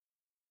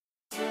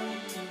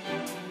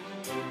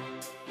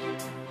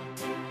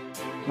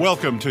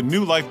Welcome to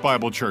New Life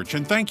Bible Church,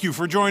 and thank you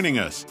for joining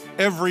us.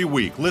 Every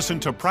week, listen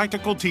to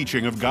practical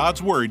teaching of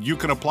God's Word you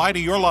can apply to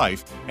your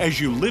life as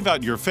you live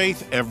out your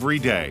faith every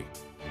day.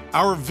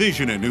 Our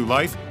vision at New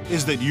Life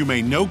is that you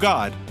may know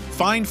God,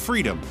 find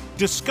freedom,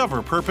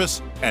 discover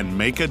purpose, and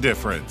make a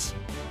difference.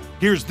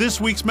 Here's this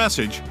week's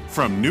message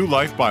from New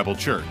Life Bible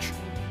Church.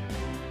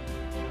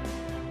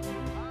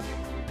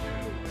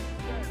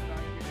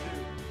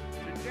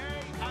 Today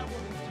I will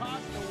be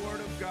taught the Word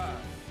of God.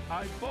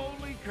 I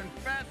boldly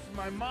confess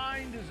my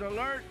mind is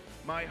alert,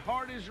 my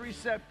heart is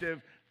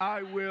receptive.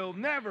 I will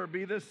never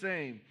be the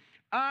same.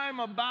 I'm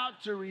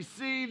about to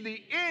receive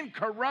the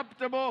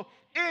incorruptible,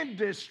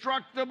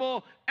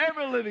 indestructible,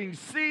 ever-living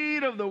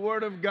seed of the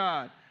Word of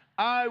God.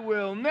 I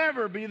will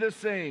never be the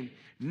same.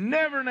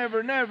 Never,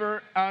 never,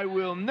 never. I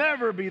will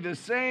never be the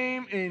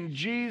same. In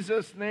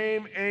Jesus'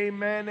 name,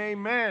 amen,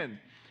 amen.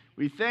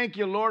 We thank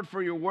you, Lord,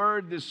 for your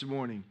word this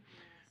morning.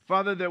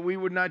 Father, that we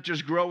would not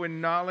just grow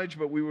in knowledge,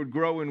 but we would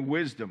grow in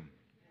wisdom.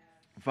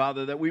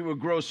 Father, that we would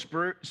grow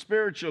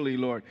spiritually,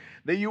 Lord,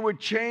 that you would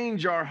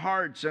change our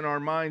hearts and our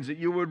minds, that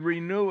you would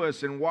renew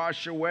us and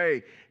wash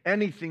away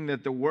anything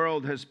that the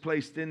world has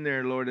placed in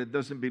there, Lord, that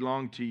doesn't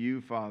belong to you,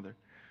 Father.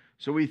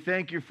 So we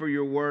thank you for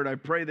your word. I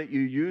pray that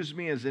you use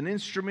me as an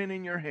instrument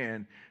in your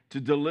hand to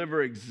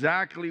deliver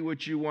exactly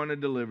what you want to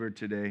deliver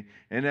today.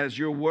 And as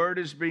your word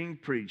is being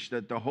preached,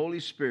 that the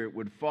Holy Spirit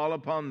would fall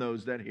upon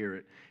those that hear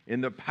it.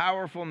 In the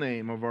powerful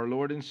name of our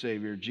Lord and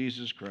Savior,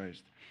 Jesus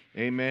Christ.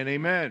 Amen,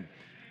 amen.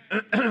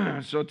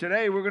 So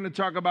today we're going to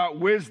talk about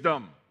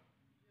wisdom.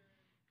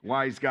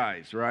 Wise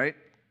guys, right?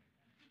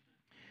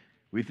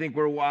 We think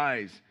we're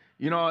wise.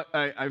 You know,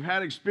 I've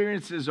had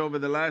experiences over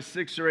the last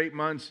 6 or 8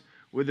 months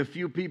with a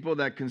few people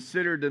that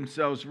considered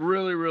themselves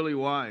really, really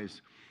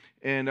wise.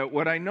 And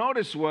what I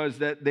noticed was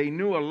that they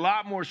knew a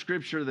lot more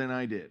scripture than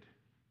I did.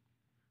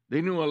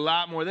 They knew a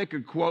lot more. They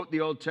could quote the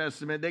Old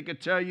Testament. They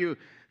could tell you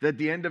that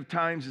the end of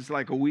times is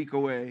like a week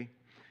away.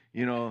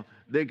 You know,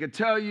 they could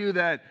tell you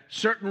that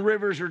certain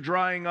rivers are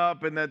drying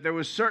up and that there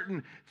was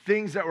certain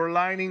things that were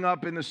lining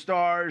up in the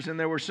stars, and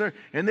there were certain,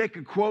 and they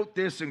could quote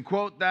this and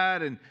quote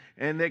that, and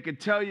they could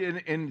tell you,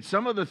 and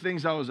some of the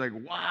things I was like,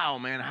 wow,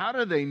 man, how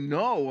do they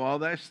know all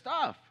that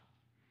stuff?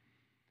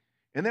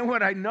 And then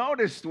what I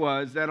noticed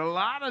was that a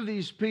lot of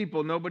these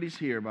people, nobody's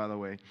here, by the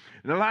way,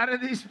 and a lot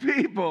of these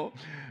people,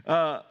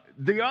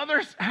 the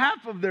other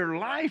half of their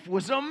life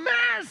was a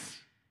mess.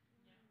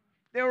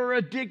 They were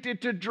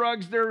addicted to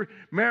drugs. Their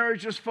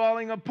marriage was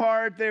falling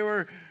apart. They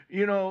were,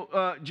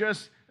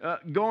 just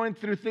going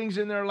through things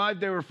in their life.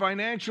 They were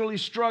financially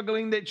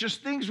struggling. That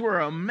just things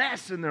were a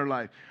mess in their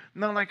life.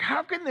 And I'm like,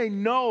 how can they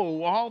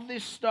know all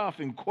this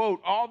stuff and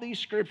quote all these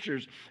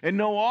scriptures and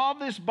know all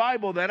this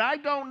Bible that I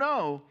don't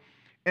know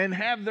and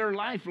have their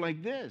life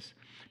like this?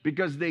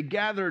 Because they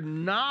gathered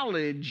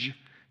knowledge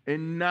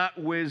and not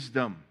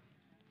wisdom.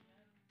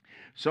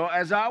 So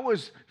as I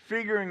was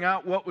figuring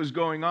out what was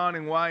going on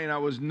and why, and I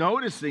was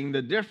noticing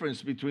the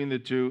difference between the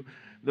two,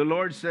 the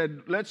Lord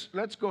said,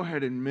 let's go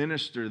ahead and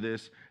minister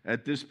this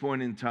at this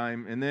point in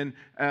time. And then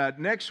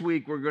next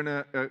week, we're going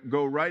to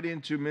go right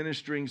into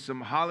ministering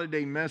some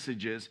holiday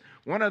messages.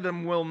 One of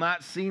them will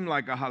not seem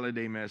like a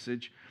holiday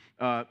message.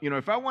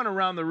 If I went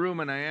around the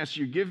room and I asked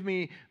you, give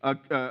me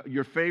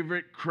your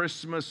favorite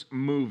Christmas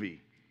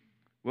movie,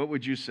 what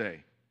would you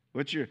say?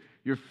 What's your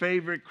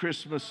favorite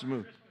Christmas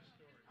movie?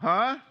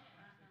 Huh?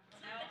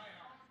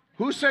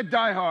 Who said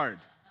Die Hard?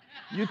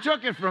 You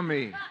took it from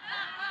me.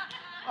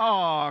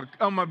 Oh,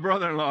 my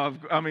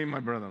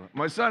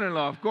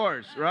son-in-law, of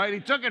course, right? He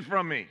took it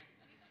from me,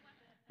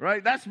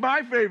 right? That's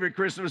my favorite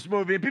Christmas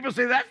movie. And people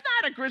say, that's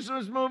not a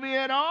Christmas movie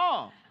at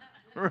all,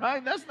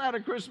 right? That's not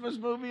a Christmas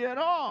movie at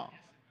all,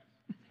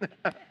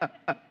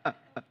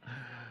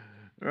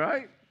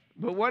 right?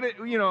 But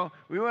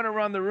we went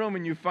around the room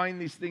and you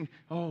find these things.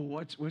 Oh,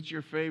 what's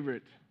your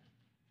favorite,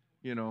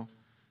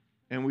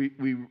 And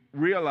we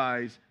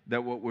realize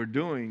that what we're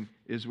doing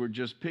is we're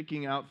just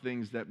picking out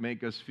things that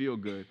make us feel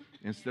good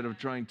instead of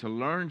trying to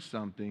learn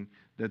something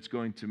that's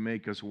going to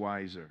make us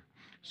wiser.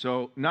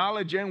 So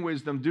knowledge and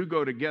wisdom do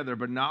go together,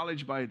 but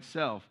knowledge by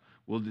itself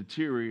will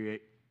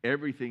deteriorate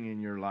everything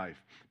in your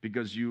life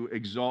because you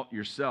exalt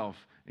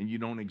yourself and you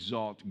don't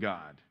exalt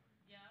God.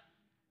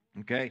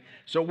 Yeah. Okay?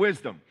 So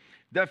wisdom.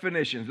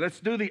 Definitions. Let's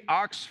do the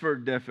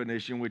Oxford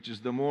definition, which is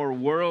the more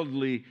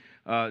worldly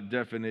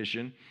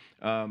definition.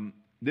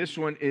 This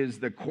one is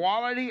the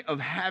quality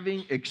of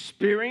having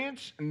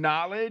experience,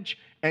 knowledge,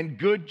 and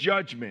good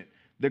judgment.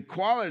 The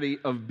quality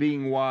of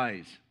being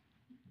wise.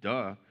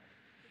 Duh.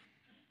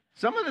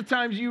 Some of the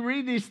times you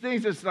read these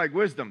things, it's like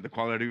wisdom, the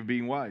quality of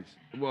being wise.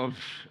 Well,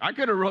 I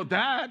could have wrote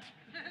that.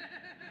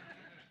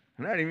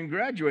 And I didn't even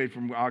graduate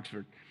from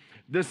Oxford.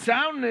 The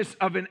soundness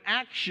of an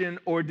action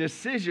or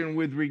decision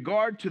with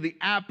regard to the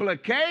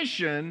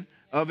application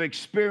of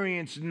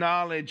experience,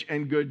 knowledge,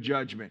 and good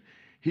judgment.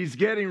 He's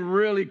getting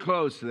really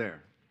close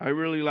there. I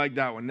really like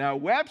that one. Now,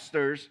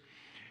 Webster's,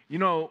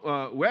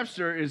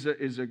 Webster is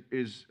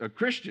a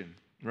Christian,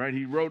 right?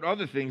 He wrote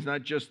other things,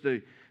 not just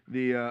the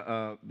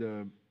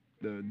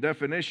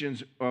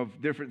definitions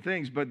of different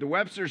things, but the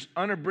Webster's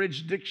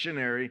Unabridged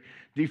Dictionary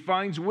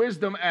defines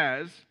wisdom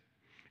as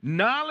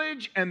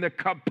knowledge and the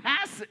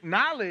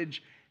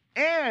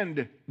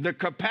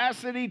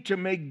capacity to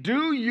make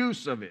due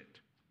use of it.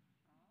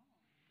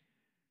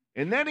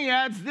 And then he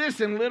adds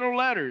this in little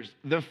letters: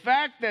 the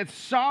fact that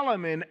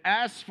Solomon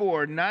asked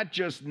for not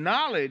just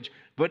knowledge,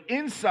 but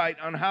insight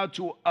on how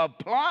to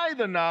apply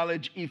the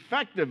knowledge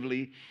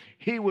effectively,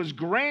 he was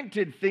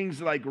granted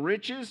things like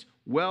riches,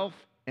 wealth,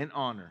 and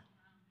honor.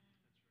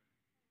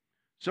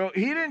 So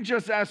he didn't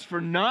just ask for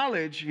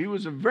knowledge. He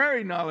was a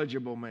very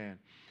knowledgeable man.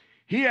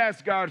 He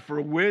asked God for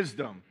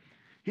wisdom.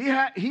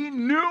 He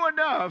knew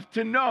enough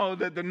to know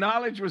that the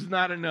knowledge was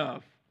not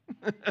enough,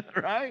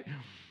 right?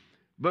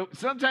 But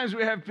sometimes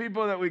we have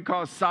people that we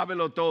call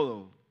sábelo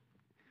todo,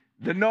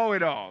 the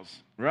know-it-alls,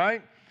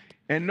 right?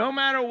 And no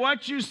matter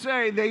what you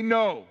say, they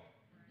know.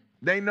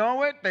 They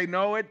know it. They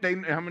know it.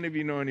 How many of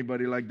you know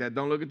anybody like that?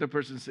 Don't look at the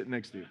person sitting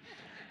next to you.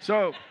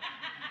 So,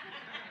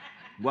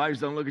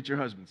 wives, don't look at your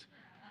husbands.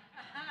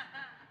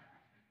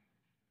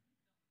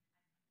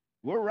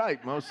 We're right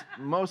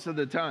most of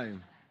the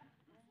time.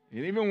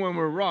 And even when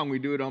we're wrong, we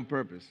do it on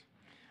purpose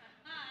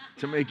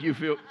to make you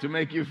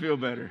feel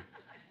better.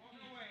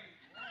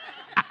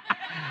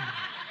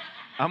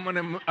 I'm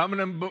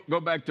gonna go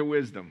back to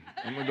wisdom.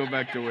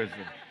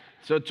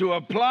 So to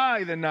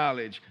apply the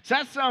knowledge. Does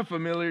that sound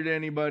familiar to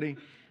anybody?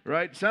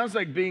 Right? Sounds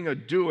like being a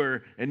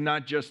doer and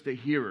not just a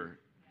hearer.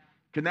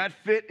 Can that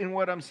fit in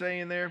what I'm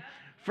saying there?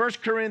 1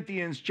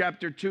 Corinthians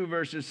chapter 2,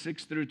 verses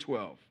 6 through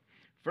 12.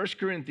 1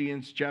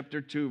 Corinthians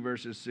chapter 2,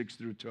 verses 6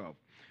 through 12.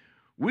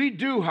 We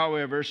do,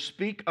 however,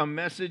 speak a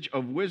message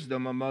of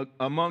wisdom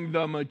among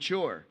the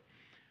mature,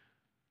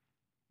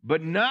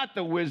 but not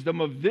the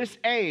wisdom of this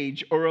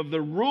age or of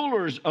the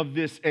rulers of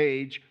this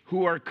age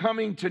who are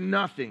coming to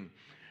nothing.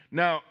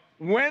 Now,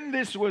 when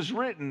this was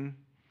written,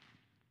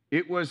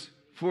 it was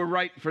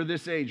for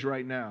this age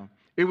right now.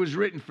 It was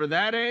written for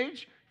that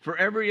age, for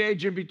every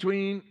age in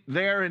between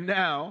there and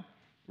now,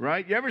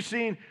 right? You ever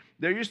seen,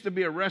 there used to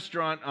be a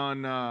restaurant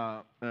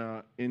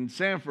in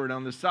Sanford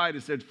on the side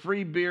that said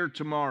free beer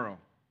tomorrow.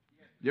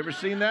 You ever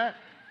seen that?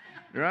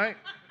 Right?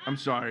 I'm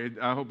sorry.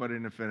 I hope I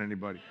didn't offend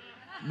anybody.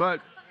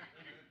 But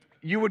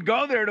you would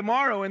go there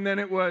tomorrow, and then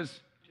it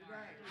was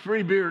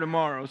free beer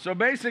tomorrow. So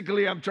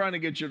basically, I'm trying to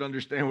get you to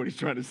understand what he's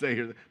trying to say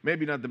here.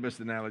 Maybe not the best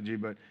analogy,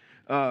 but,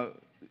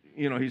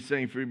 he's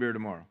saying free beer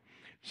tomorrow.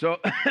 So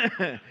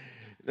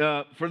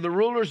for the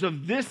rulers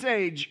of this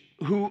age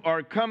who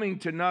are coming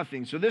to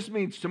nothing. So this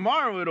means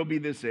tomorrow it'll be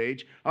this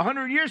age.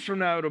 100 years from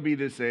now it'll be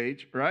this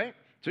age, right?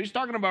 So he's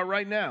talking about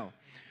right now.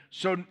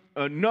 So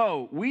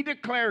no, we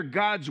declare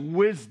God's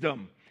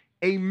wisdom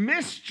a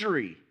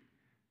mystery.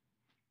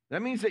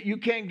 That means that you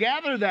can't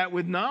gather that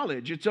with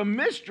knowledge. It's a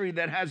mystery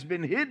that has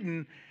been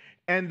hidden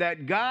and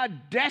that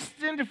God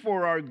destined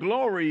for our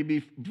glory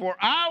before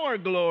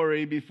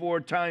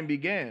time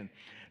began.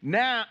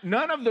 Now,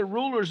 none of the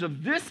rulers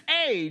of this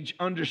age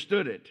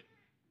understood it.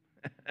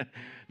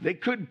 They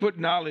couldn't put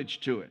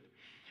knowledge to it.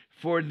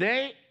 For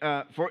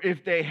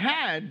if they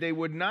had, they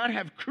would not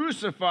have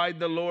crucified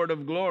the Lord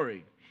of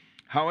glory.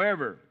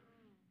 However,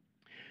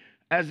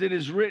 as it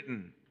is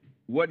written,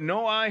 what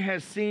no eye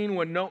has seen,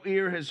 what no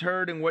ear has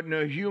heard, and what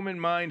no human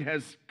mind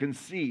has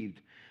conceived,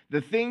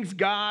 the things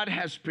God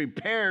has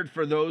prepared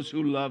for those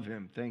who love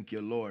him. Thank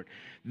you, Lord.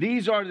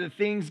 These are the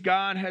things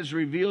God has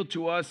revealed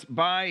to us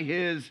by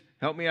his,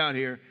 help me out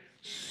here,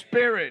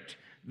 Spirit.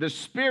 The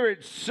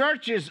Spirit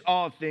searches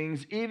all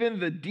things, even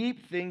the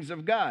deep things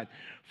of God.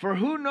 For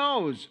who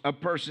knows a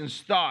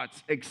person's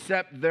thoughts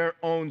except their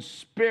own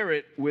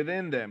spirit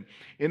within them?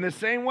 In the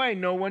same way,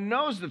 no one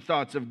knows the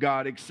thoughts of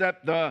God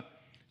except the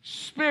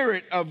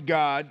Spirit of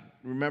God,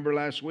 remember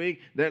last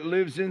week, that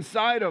lives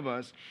inside of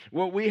us.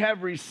 What we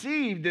have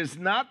received is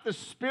not the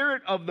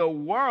spirit of the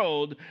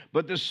world,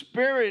 but the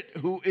Spirit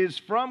who is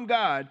from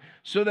God,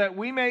 so that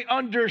we may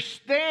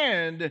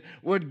understand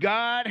what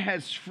God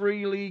has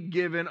freely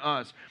given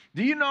us.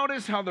 Do you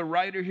notice how the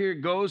writer here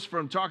goes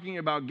from talking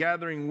about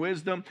gathering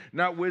wisdom,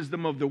 not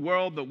wisdom of the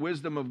world, but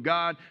wisdom of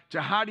God,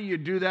 to how do you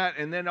do that?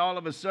 And then all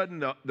of a sudden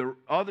the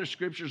other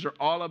scriptures are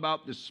all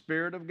about the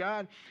Spirit of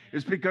God.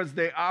 It's because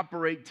they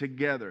operate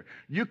together.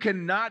 You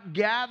cannot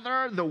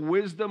gather the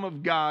wisdom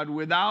of God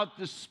without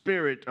the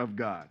Spirit of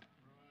God.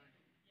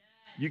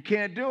 You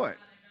can't do it.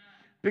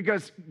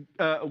 Because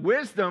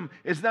wisdom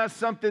is not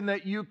something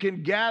that you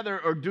can gather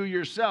or do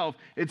yourself.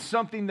 It's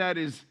something that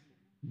is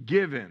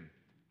given.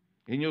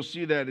 And you'll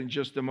see that in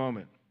just a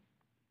moment.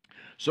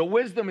 So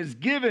wisdom is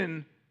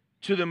given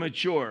to the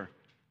mature,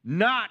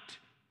 not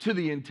to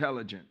the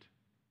intelligent.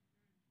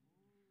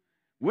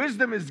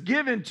 Wisdom is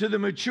given to the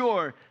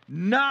mature,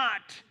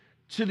 not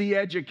to the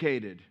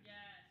educated. Yes.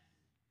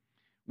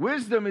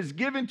 Wisdom is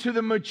given to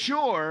the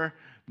mature,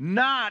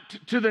 not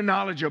to the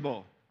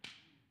knowledgeable.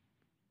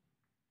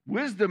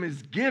 Wisdom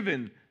is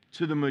given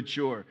to the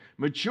mature.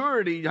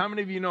 Maturity, how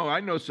many of you know?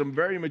 I know some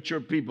very mature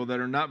people that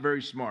are not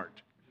very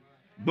smart.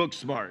 Book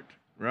smart,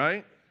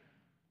 right?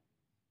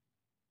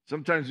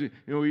 Sometimes,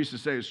 we used to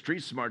say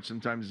street smart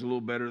sometimes is a little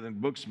better than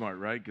book smart,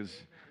 right? Because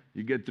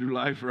you get through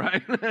life,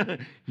 right?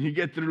 You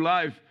get through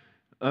life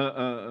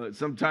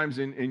sometimes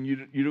and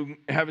you don't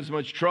have as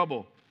much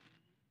trouble.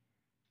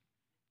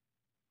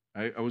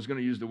 I was going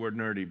to use the word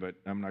nerdy, but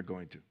I'm not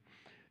going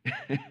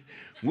to.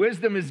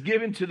 Wisdom is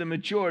given to the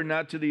mature,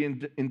 not to the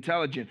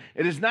intelligent.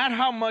 It is not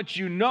how much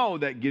you know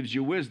that gives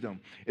you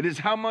wisdom. It is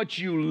how much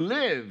you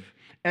live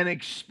and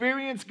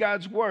experience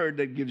God's word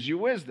that gives you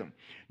wisdom.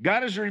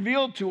 God is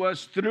revealed to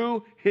us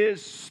through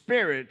his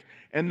Spirit,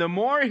 and the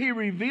more he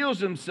reveals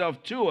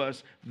himself to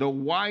us, the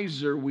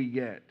wiser we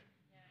get.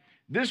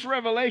 This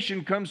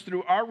revelation comes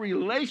through our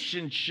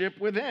relationship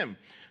with him.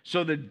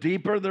 So the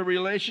deeper the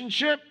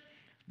relationship,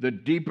 the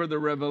deeper the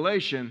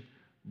revelation,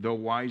 the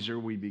wiser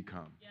we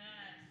become.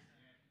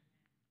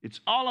 It's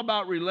all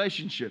about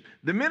relationship.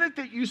 The minute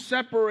that you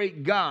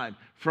separate God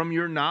from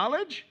your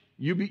knowledge,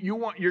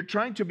 you're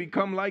trying to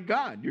become like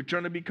God. You're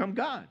trying to become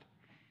God.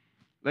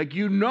 Like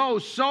you know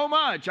so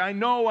much. I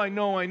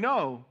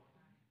know.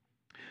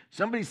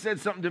 Somebody said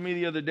something to me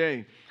the other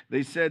day.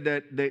 They said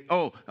that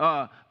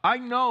I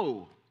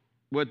know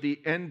what the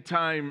end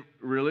time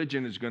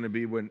religion is going to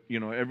be when,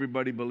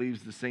 everybody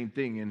believes the same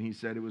thing. And he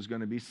said it was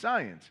going to be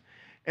science.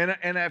 And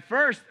at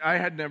first, I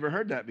had never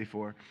heard that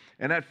before.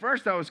 And at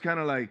first, I was kind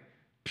of like,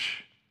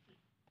 psh,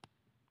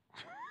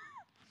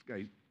 this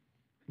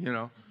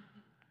guy,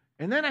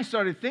 And then I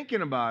started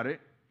thinking about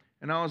it,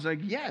 and I was like,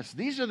 yes,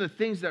 these are the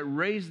things that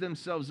raise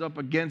themselves up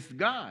against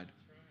God.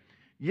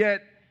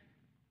 Yet,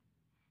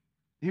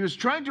 he was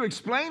trying to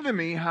explain to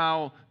me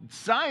how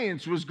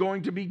science was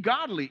going to be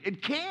godly.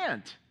 It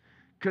can't,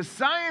 because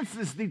science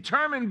is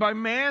determined by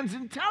man's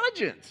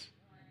intelligence.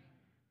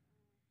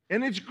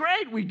 And it's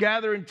great. We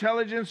gather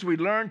intelligence. We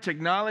learn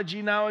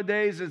technology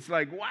nowadays. It's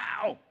like,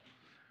 wow.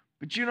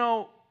 But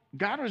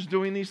God was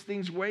doing these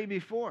things way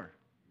before.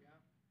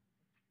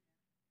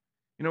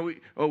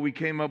 We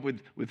came up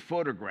with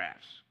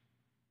photographs.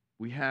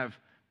 We have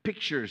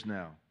pictures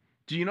now.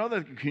 Do you know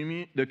that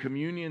the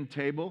communion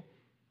table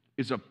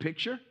is a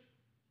picture?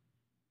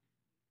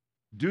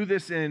 Do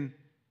this in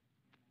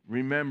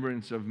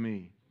remembrance of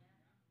me.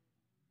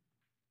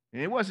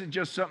 And it wasn't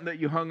just something that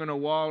you hung on a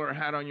wall or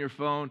had on your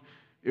phone.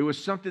 It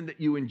was something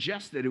that you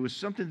ingested. It was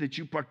something that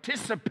you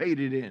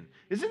participated in.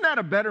 Isn't that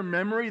a better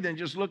memory than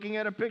just looking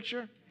at a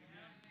picture?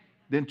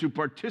 Than to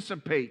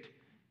participate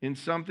in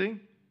something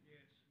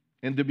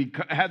and to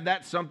have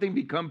that something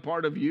become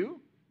part of you?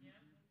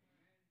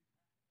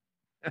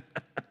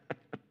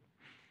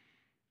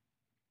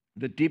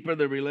 The deeper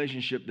the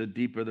relationship, the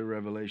deeper the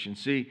revelation.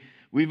 See,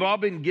 we've all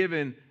been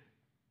given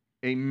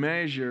a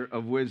measure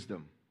of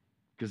wisdom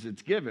because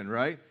it's given,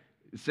 right?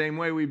 The same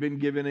way we've been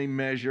given a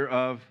measure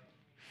of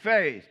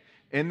faith.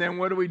 And then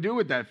what do we do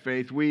with that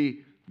faith?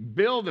 We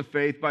build the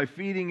faith by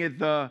feeding it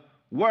the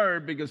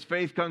word, because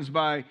faith comes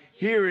by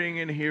hearing,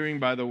 and hearing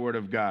by the word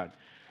of God.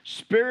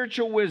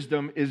 Spiritual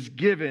wisdom is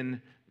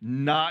given,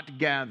 not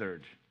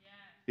gathered.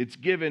 It's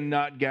given,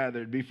 not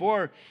gathered.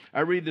 Before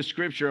I read the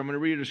scripture, I'm going to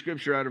read a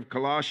scripture out of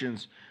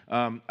Colossians.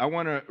 I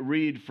want to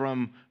read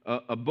from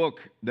a book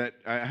that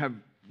I have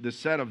the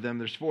set of them.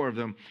 There's 4 of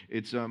them.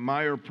 It's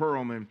Meyer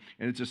Perlman,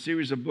 and it's a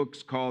series of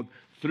books called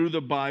Through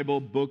the Bible,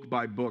 Book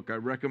by Book. I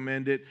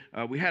recommend it.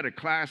 We had a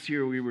class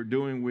here we were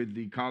doing with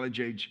the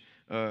college-age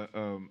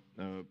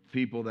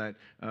people that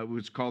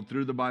was called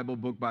Through the Bible,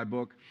 Book by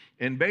Book.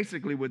 And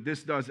basically what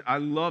this does, I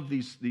love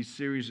these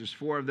series. There's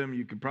 4 of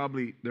them.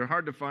 They're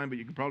hard to find, but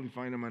you can probably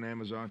find them on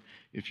Amazon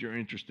if you're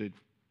interested.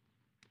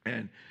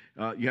 And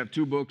you have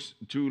 2 books,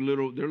 they're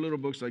little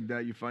books like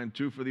that. You find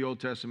 2 for the Old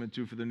Testament,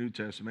 2 for the New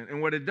Testament.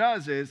 And what it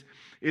does is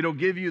it'll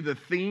give you the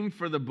theme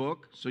for the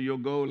book. So you'll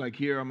go like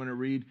here, I'm going to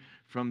read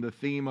from the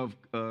theme of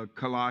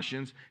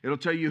Colossians. It'll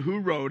tell you who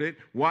wrote it,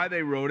 why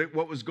they wrote it,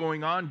 what was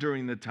going on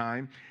during the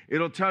time.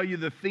 It'll tell you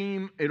the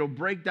theme. It'll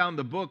break down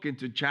the book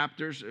into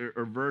chapters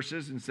or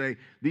verses and say,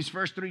 these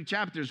first 3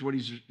 chapters, what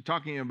he's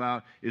talking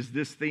about is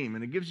this theme.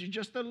 And it gives you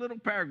just a little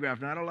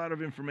paragraph, not a lot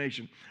of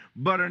information,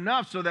 but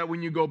enough so that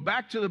when you go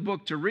back to the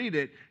book to read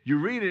it, you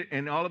read it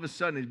and all of a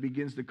sudden it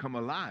begins to come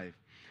alive.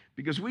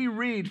 Because we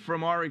read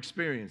from our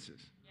experiences.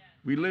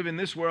 We live in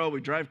this world. We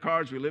drive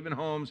cars. We live in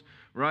homes,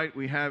 right?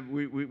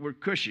 We're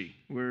cushy.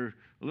 We're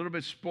a little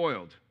bit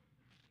spoiled.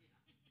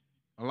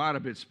 A lot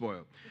of bit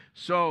spoiled.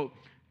 So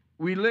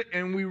we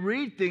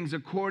read things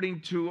according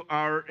to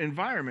our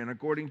environment,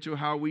 according to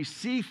how we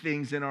see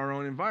things in our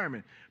own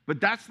environment. But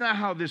that's not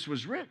how this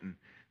was written.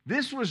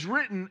 This was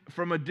written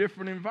from a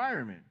different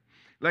environment.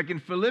 Like in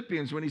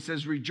Philippians, when he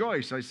says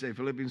rejoice, I say,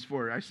 Philippians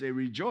 4, I say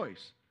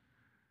rejoice.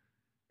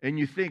 And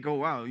you think, oh,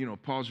 wow,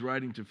 Paul's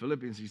writing to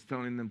Philippians. He's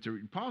telling them to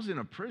read. Paul's in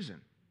a prison.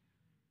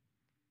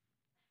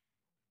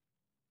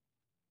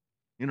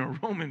 In a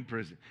Roman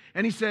prison.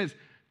 And he says,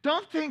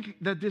 don't think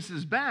that this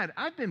is bad.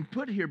 I've been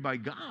put here by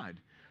God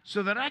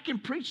so that I can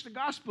preach the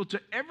gospel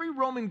to every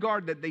Roman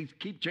guard that they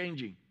keep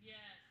changing. Yes.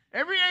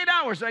 Every 8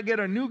 hours, I get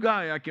a new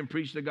guy I can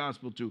preach the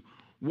gospel to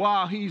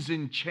while he's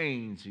in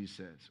chains, he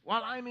says.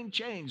 While I'm in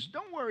chains,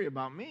 don't worry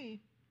about me.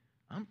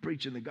 I'm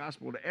preaching the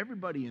gospel to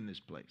everybody in this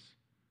place.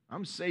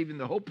 I'm saving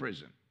the whole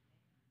prison.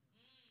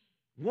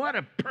 What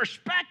a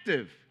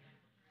perspective.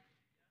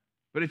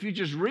 But if you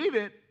just read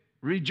it,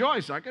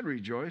 rejoice. I could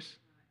rejoice,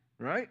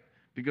 right?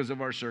 Because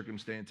of our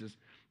circumstances.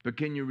 But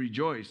can you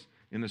rejoice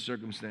in the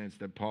circumstance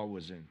that Paul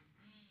was in?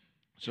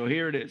 So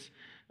here it is.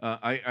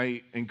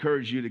 I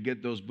encourage you to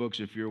get those books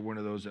if you're one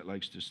of those that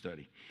likes to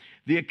study.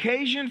 The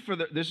occasion for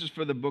this is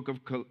for the book of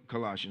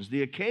Colossians.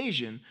 The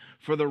occasion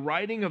for the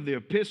writing of the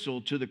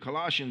epistle to the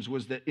Colossians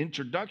was the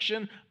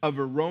introduction of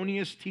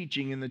erroneous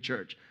teaching in the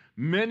church.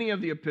 Many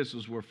of the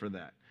epistles were for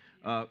that.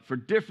 For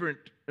different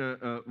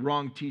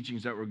wrong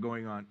teachings that were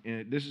going on.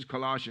 And this is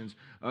Colossians.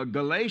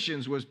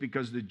 Galatians was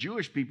because the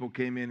Jewish people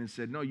came in and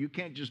said, no, you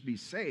can't just be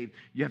saved.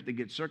 You have to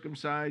get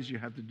circumcised. You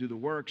have to do the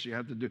works. You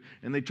have to do,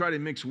 and they try to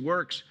mix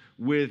works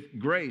with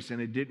grace.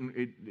 And it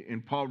didn't,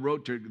 and Paul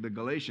wrote to the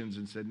Galatians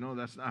and said, no,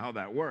 that's not how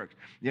that works.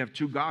 You have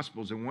two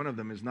gospels, and one of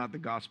them is not the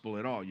gospel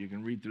at all. You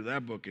can read through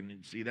that book and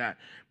see that.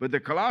 But the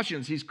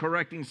Colossians, he's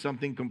correcting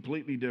something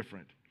completely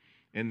different.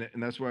 And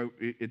that's why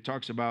it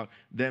talks about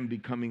them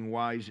becoming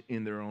wise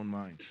in their own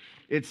mind.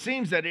 It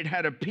seems that it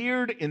had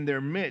appeared in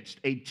their midst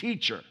a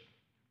teacher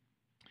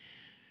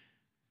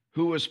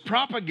who was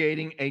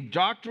propagating a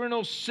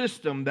doctrinal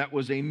system that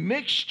was a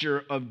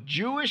mixture of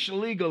Jewish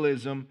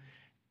legalism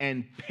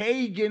and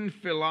pagan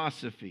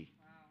philosophy.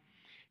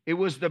 It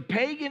was the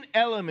pagan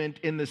element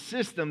in the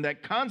system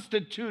that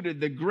constituted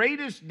the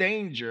greatest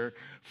danger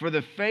for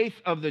the faith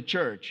of the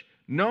church,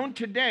 known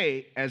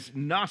today as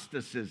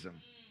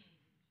Gnosticism.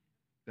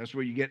 That's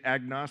where you get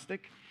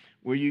agnostic.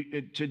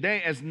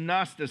 Today as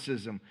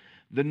Gnosticism.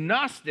 The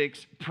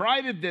Gnostics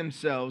prided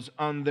themselves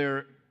on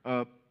their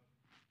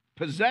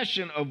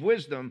possession of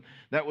wisdom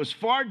that was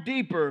far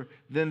deeper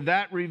than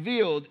that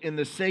revealed in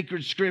the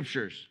sacred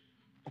scriptures.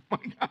 Oh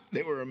my God,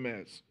 they were a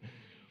mess.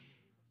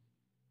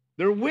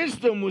 Their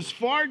wisdom was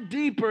far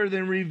deeper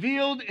than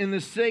revealed in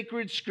the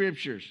sacred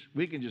scriptures.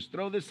 We can just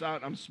throw this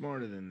out. I'm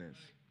smarter than this.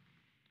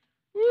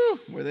 Woo,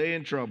 were they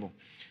in trouble?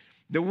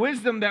 The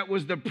wisdom that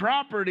was the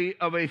property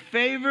of a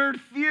favored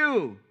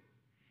few.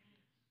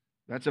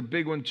 That's a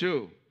big one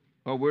too.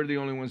 Oh, we're the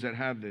only ones that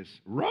have this.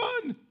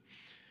 Run!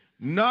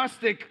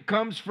 Gnostic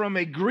comes from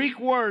a Greek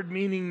word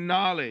meaning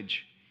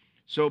knowledge.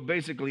 So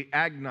basically,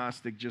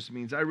 agnostic just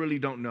means I really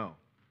don't know.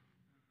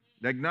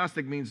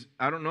 Agnostic means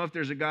I don't know if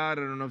there's a God.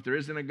 I don't know if there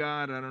isn't a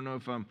God. I don't know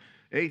if I'm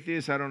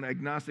atheist.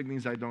 Agnostic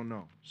means I don't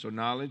know. So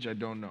knowledge, I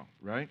don't know,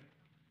 right?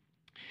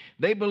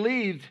 They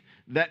believed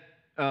that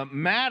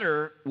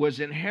matter was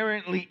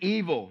inherently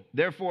evil.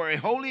 Therefore, a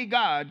holy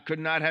God could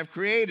not have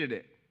created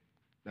it.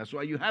 That's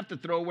why you have to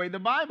throw away the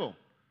Bible.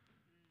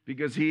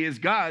 Because he is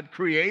God,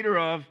 creator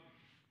of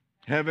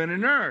heaven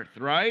and earth,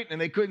 right?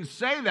 And they couldn't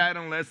say that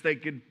unless they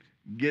could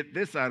get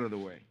this out of the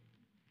way.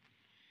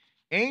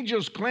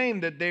 Angels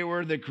claimed that they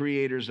were the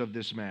creators of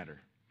this matter.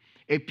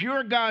 A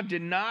pure God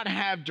did not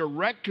have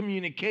direct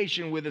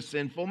communication with a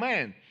sinful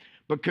man,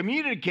 but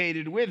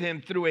communicated with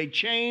him through a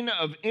chain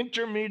of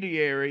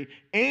intermediary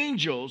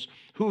angels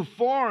who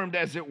formed,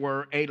 as it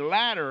were, a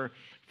ladder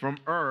from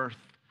earth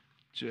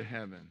to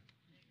heaven.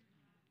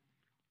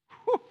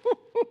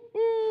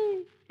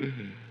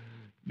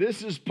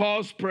 This is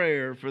Paul's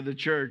prayer for the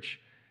church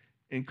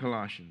in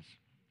Colossians.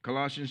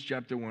 Colossians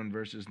chapter 1,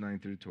 verses 9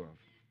 through 12.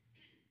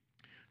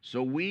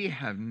 So we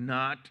have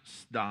not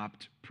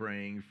stopped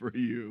praying for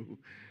you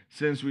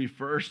since we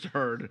first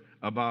heard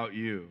about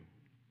you.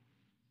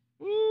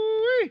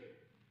 Woo-wee.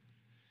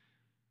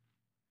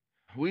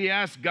 We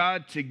ask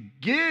God to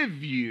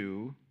give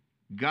you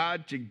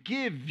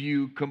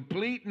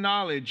complete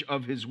knowledge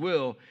of his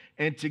will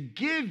and to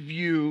give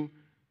you,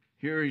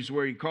 here is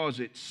where he calls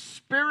it,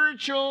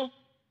 spiritual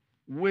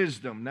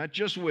wisdom. Not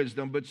just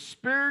wisdom, but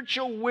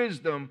spiritual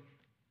wisdom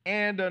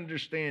and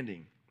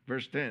understanding.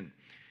 Verse 10.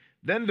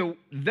 Then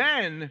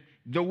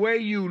the way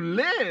you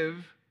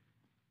live,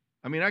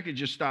 I mean, I could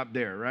just stop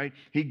there, right?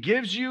 He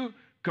gives you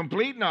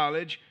complete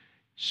knowledge,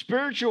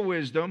 spiritual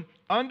wisdom,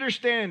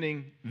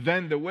 understanding,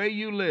 then the way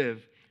you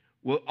live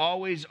will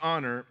always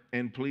honor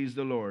and please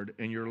the Lord,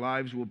 and your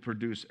lives will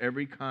produce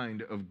every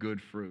kind of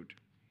good fruit.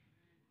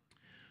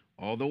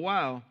 All the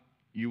while,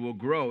 you will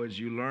grow as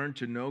you learn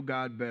to know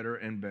God better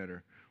and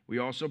better. We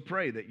also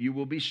pray that you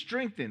will be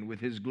strengthened with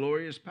his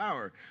glorious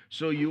power,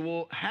 so you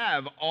will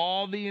have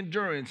all the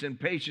endurance and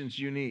patience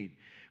you need.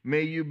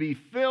 May you be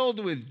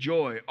filled with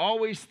joy,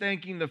 always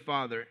thanking the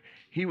Father.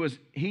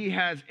 He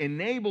has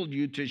enabled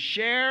you to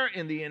share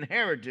in the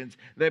inheritance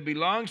that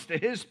belongs to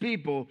his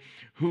people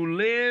who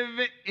live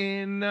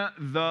in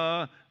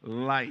the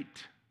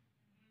light.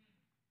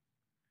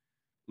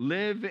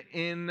 Live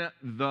in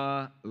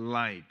the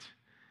light.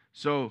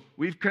 So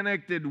we've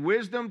connected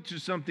wisdom to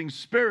something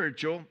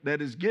spiritual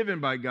that is given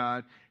by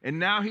God, and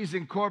now he's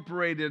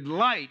incorporated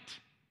light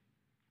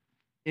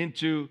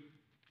into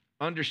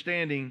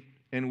understanding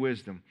and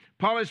wisdom.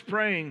 Paul is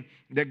praying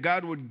that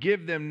God would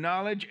give them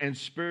knowledge and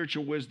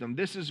spiritual wisdom.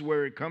 This is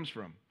where it comes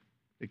from.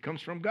 It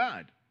comes from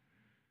God.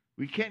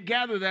 We can't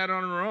gather that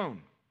on our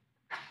own.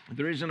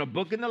 There isn't a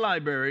book in the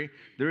library.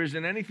 There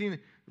isn't anything,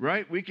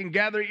 right? We can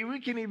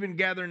even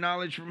gather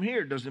knowledge from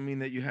here. It doesn't mean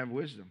that you have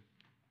wisdom.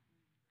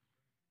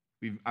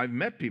 I've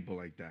met people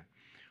like that.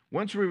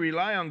 Once we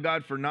rely on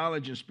God for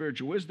knowledge and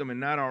spiritual wisdom and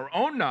not our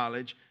own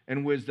knowledge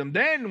and wisdom,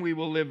 then we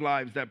will live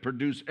lives that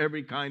produce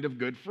every kind of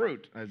good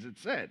fruit, as it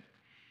said.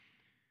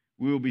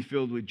 We will be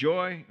filled with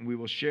joy, and we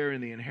will share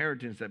in the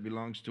inheritance that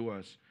belongs to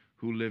us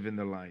who live in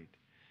the light.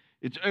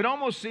 It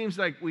almost seems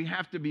like we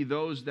have to be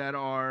those that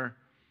are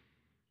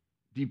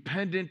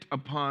dependent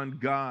upon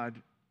God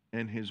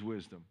and His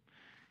wisdom.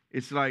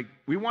 It's like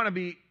we want to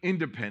be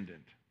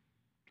independent.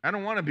 I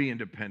don't want to be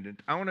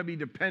independent. I want to be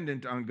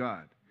dependent on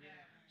God.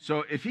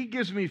 So if He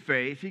gives me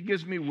faith, He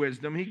gives me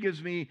wisdom, He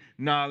gives me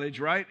knowledge,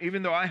 right?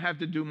 Even though I have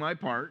to do my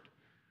part,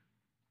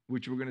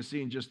 which we're going to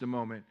see in just a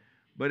moment.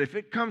 But if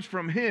it comes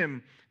from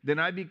Him, then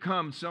I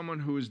become someone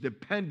who is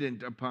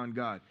dependent upon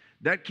God.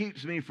 That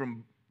keeps me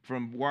from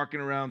walking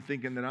around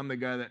thinking that I'm the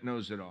guy that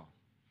knows it all,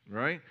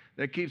 right?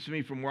 That keeps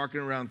me from walking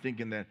around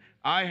thinking that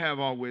I have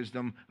all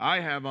wisdom, I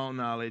have all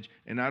knowledge,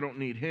 and I don't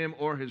need Him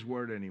or His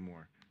word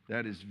anymore.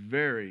 That is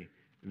very,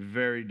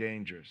 very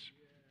dangerous.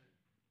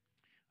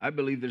 I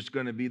believe there's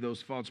going to be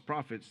those false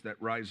prophets that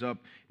rise up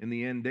in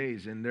the end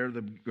days, and they're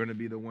going to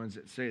be the ones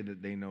that say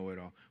that they know it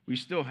all.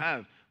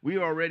 We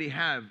already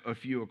have a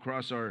few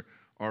across our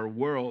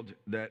world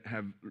that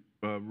have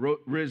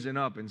risen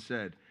up and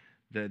said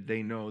that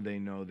they know.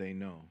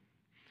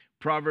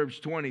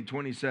 Proverbs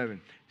 20:27.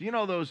 Do you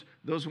know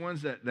those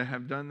ones that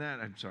have done that?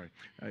 I'm sorry,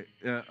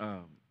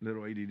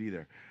 little ADD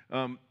there.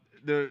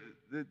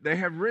 They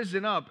have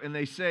risen up and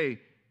they say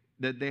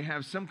that they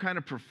have some kind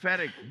of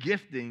prophetic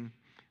gifting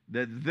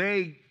that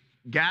they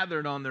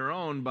gathered on their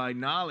own by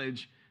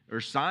knowledge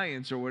or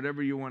science or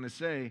whatever you want to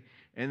say,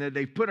 and that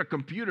they put a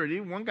computer,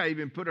 one guy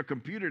even put a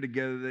computer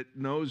together that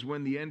knows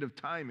when the end of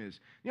time is.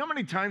 You know how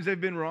many times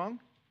they've been wrong?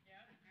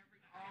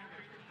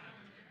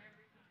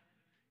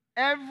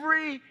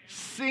 Every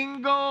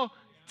single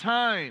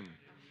time.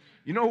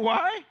 You know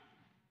why?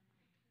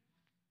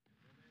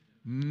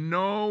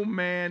 No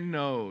man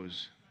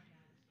knows.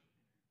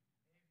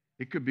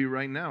 It could be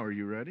right now. Are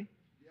you ready?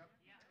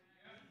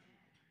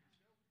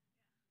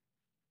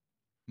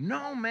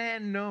 No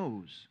man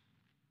knows.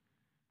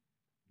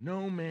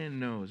 No man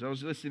knows. I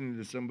was listening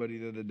to somebody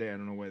the other day. I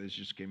don't know why this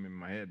just came in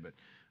my head, but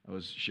I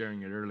was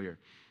sharing it earlier.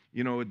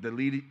 You know what the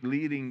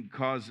leading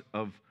cause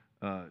of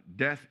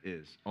death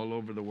is all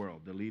over the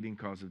world? The leading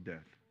cause of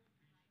death.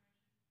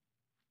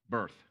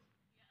 Birth.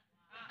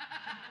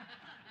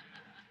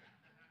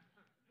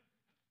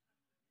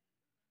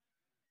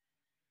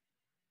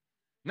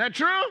 Isn't that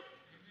true?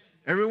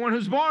 Everyone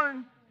who's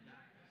born.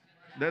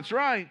 That's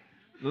right.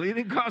 The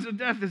leading cause of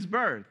death is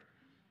birth.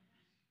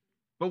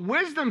 But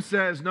wisdom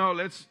says, no,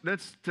 let's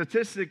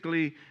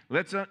statistically,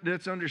 let's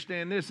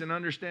understand this and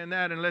understand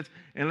that, and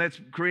let's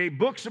create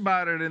books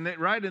about it, and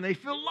they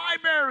fill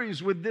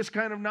libraries with this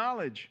kind of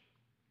knowledge.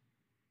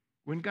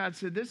 When God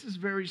said, this is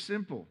very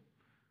simple.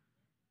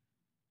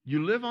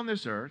 You live on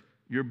this earth,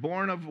 you're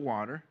born of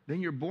water, then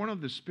you're born of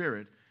the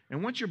Spirit,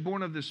 and once you're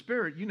born of the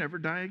Spirit, you never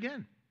die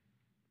again.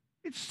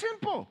 It's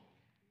simple.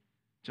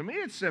 To me,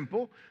 it's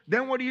simple.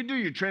 Then what do?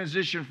 You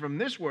transition from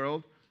this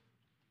world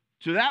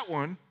to that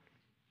one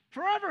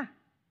forever.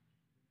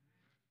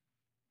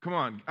 Come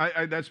on,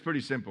 that's pretty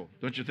simple,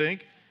 don't you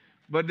think?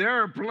 But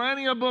there are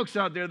plenty of books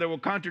out there that will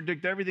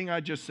contradict everything I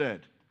just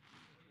said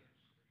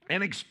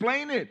and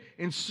explain it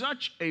in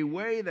such a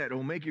way that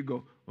will make you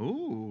go,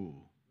 ooh,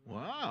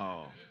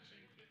 wow.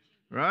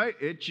 Right?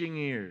 Itching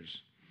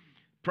ears.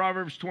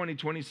 Proverbs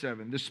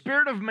 20:27. The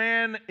spirit of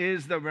man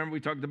is remember we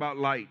talked about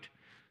light.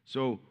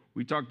 So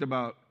we talked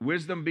about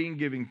wisdom being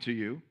given to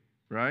you,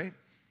 right?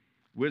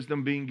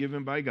 Wisdom being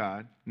given by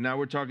God. Now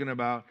we're talking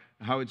about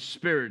how it's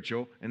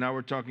spiritual, and now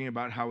we're talking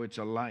about how it's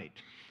a light.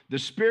 The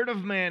spirit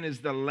of man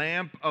is the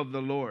lamp of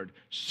the Lord,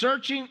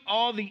 searching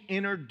all the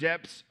inner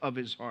depths of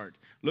his heart.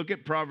 Look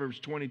at Proverbs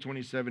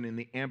 20:27 in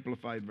the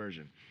Amplified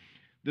Version.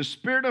 The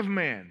spirit of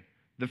man,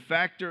 the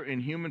factor in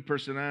human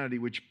personality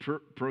which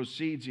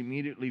proceeds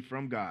immediately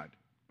from God,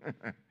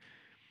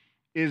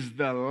 is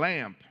the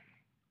lamp.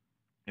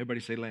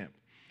 Everybody say lamp.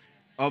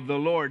 Of the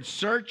Lord,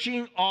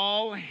 searching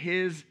all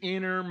his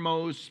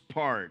innermost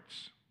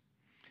parts.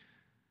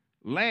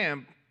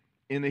 Lamp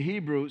in the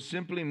Hebrew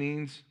simply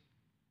means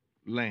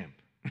lamp.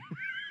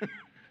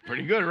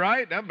 Pretty good,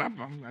 right?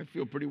 I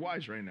feel pretty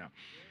wise right now.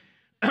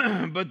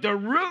 But the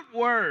root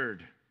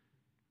word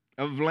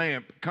of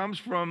lamp comes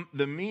from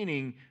the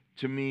meaning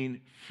to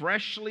mean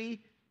freshly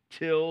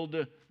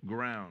tilled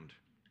ground,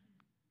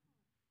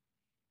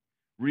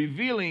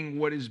 revealing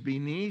what is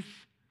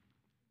beneath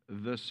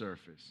the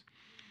surface.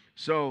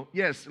 So,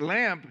 yes,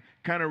 lamp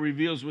kind of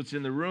reveals what's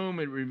in the room.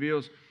 It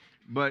reveals,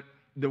 but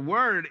the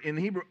word in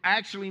Hebrew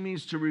actually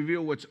means to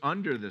reveal what's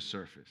under the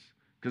surface.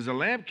 Because a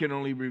lamp can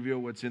only reveal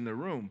what's in the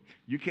room.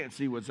 You can't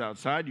see what's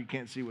outside. You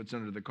can't see what's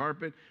under the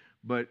carpet.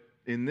 But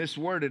in this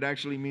word, it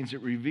actually means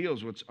it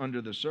reveals what's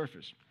under the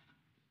surface.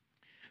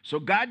 So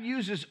God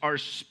uses our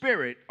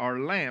spirit, our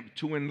lamp,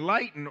 to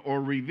enlighten or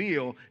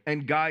reveal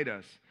and guide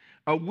us.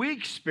 A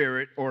weak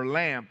spirit or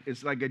lamp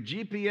is like a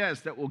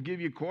GPS that will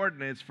give you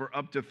coordinates for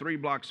up to 3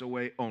 blocks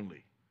away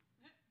only.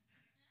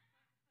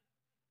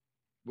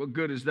 What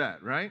good is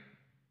that, right?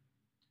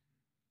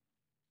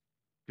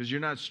 Because you're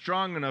not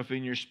strong enough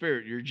in your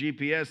spirit. Your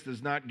GPS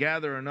does not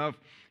gather enough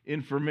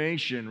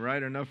information,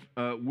 right? Enough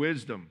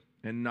wisdom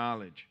and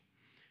knowledge.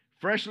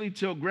 Freshly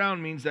tilled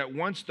ground means that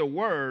once the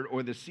word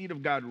or the seed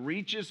of God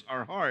reaches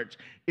our hearts,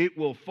 it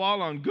will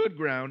fall on good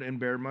ground and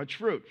bear much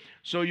fruit.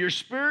 So your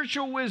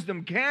spiritual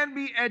wisdom can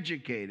be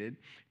educated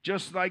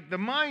just like the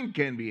mind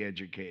can be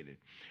educated.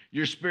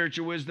 Your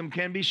spiritual wisdom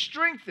can be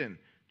strengthened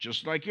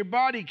just like your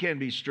body can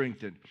be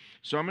strengthened.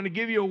 So I'm going to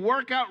give you a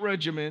workout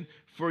regimen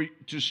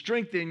to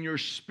strengthen your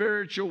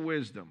spiritual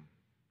wisdom.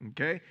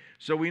 Okay?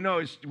 So we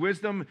know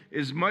wisdom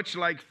is much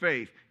like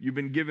faith. You've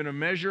been given a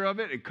measure of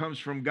it. It comes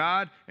from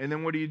God. And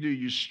then what do?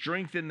 You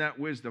strengthen that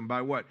wisdom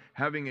by what?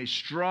 Having a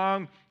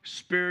strong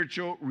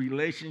spiritual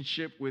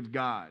relationship with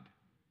God.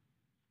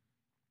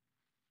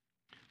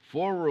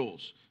 4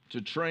 rules to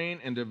train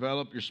and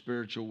develop your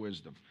spiritual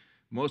wisdom.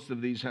 Most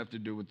of these have to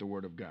do with the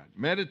Word of God.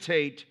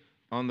 Meditate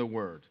on the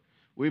Word.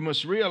 We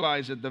must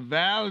realize that the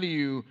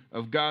value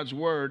of God's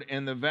Word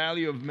and the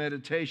value of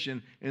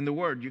meditation in the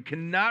Word. You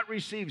cannot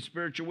receive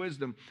spiritual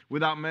wisdom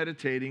without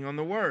meditating on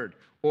the Word.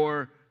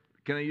 Or,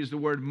 can I use the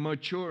word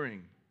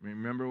maturing?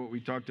 Remember what we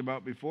talked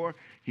about before?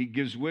 He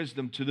gives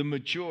wisdom to the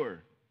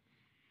mature.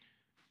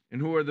 And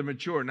who are the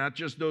mature? Not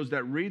just those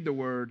that read the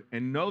Word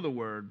and know the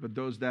Word, but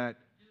those that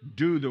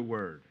do the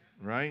Word,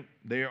 right?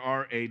 They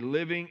are a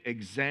living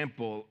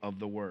example of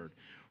the Word.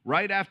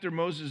 Right after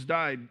Moses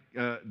died,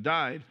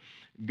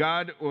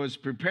 God was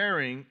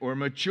preparing or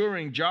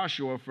maturing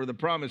Joshua for the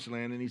promised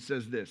land, and he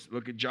says this.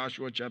 Look at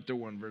Joshua chapter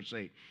 1, verse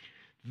 8.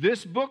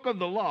 This book of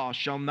the law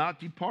shall not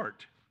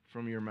depart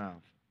from your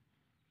mouth,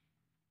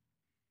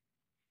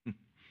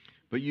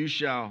 but you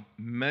shall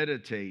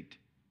meditate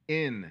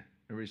in,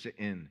 everybody say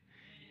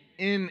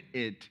in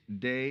it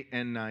day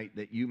and night,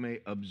 that you may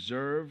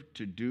observe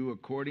to do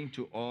according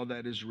to all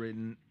that is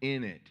written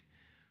in it.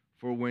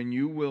 For when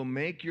you will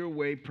make your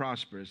way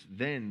prosperous,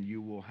 then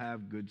you will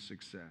have good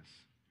success.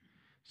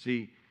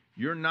 See,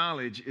 your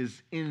knowledge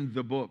is in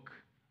the book,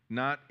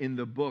 not in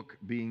the book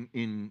being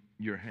in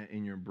your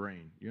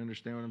brain. You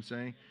understand what I'm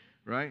saying?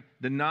 Right?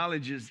 The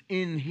knowledge is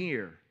in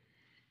here.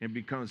 It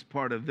becomes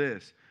part of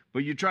this.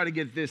 But you try to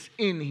get this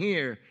in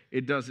here,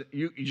 it doesn't.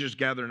 You just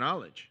gather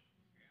knowledge.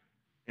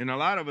 And a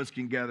lot of us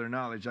can gather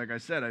knowledge. Like I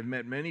said, I've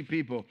met many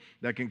people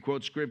that can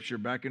quote scripture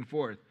back and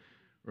forth,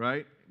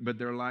 right? But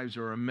their lives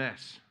are a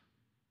mess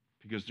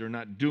because they're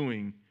not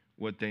doing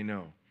what they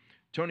know.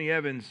 Tony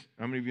Evans,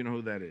 how many of you know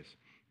who that is?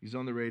 He's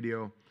on the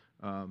radio.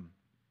 I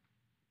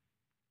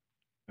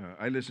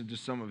listened to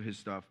some of his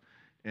stuff.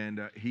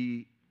 And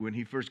when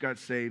he first got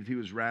saved, he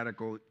was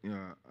radical.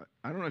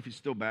 I don't know if he's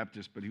still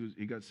Baptist, but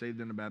he got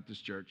saved in a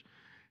Baptist church.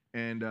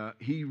 And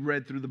he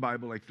read through the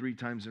Bible like 3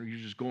 times, and he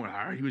was just going,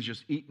 he was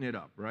just eating it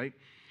up, right?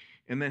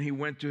 And then he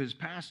went to his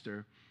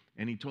pastor,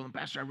 and he told him,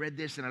 Pastor, I read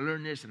this, and I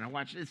learned this, and I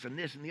watched this, and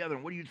the other,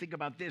 and what do you think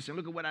about this? And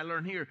look at what I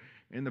learned here.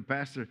 And the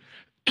pastor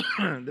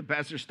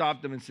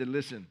stopped him and said,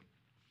 listen,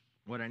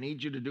 what I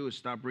need you to do is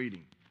stop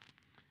reading.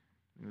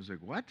 He was like,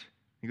 what?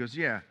 He goes,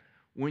 yeah,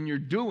 when your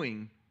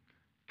doing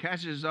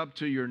catches up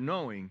to your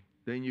knowing,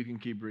 then you can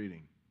keep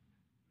reading.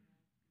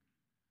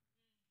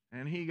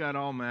 And he got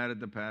all mad at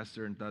the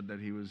pastor and thought that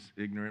he was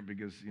ignorant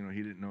because, he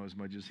didn't know as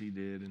much as he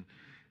did.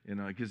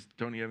 And, because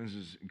Tony Evans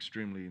is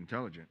extremely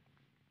intelligent.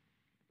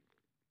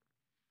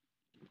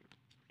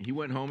 He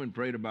went home and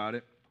prayed about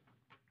it.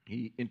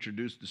 He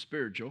introduced the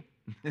spiritual,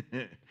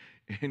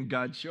 and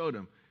God showed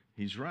him,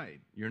 he's right.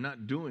 You're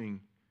not doing,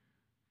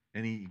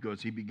 and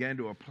he began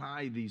to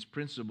apply these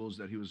principles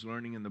that he was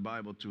learning in the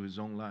Bible to his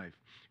own life.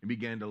 He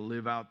began to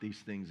live out these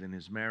things in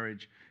his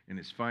marriage, in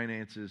his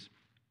finances,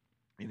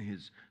 in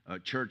his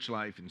church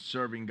life, and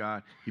serving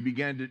God. He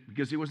began to,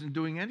 because he wasn't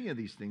doing any of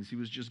these things. He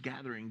was just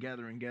gathering,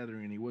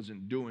 and he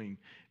wasn't doing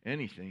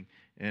anything,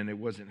 and it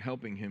wasn't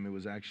helping him. It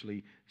was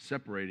actually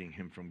separating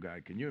him from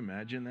God. Can you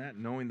imagine that?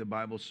 Knowing the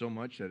Bible so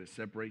much that it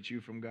separates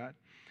you from God?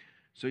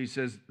 So he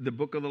says, the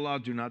book of the law,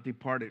 don't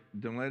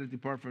let it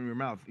depart from your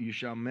mouth. You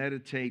shall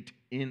meditate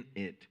in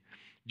it.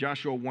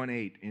 Joshua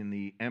 1:8 in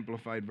the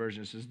Amplified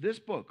Version says, this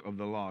book of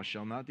the law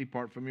shall not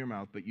depart from your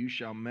mouth, but you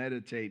shall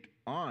meditate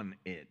on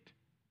it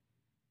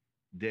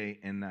day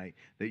and night,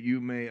 that you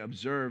may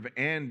observe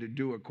and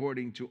do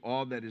according to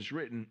all that is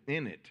written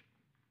in it.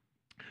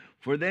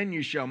 For then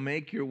you shall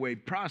make your way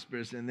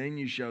prosperous, and then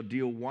you shall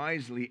deal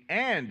wisely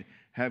and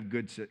have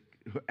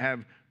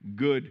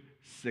good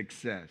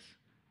success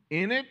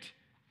in it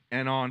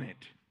and on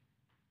it.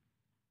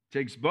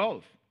 Takes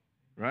both,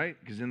 right?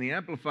 Because in the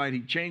Amplified,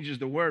 he changes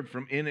the word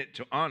from in it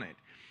to on it.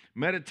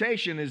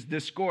 Meditation is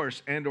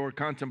discourse and or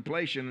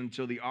contemplation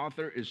until the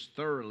author is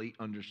thoroughly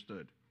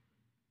understood.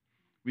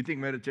 We think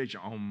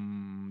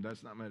meditation,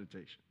 that's not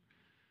meditation.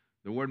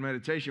 The word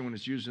meditation, when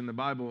it's used in the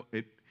Bible,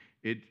 it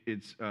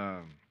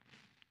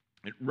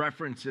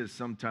references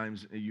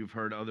sometimes, you've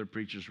heard other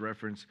preachers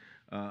reference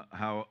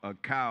how a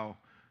cow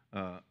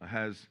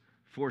has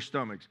 4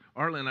 stomachs.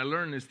 Arlen, I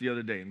learned this the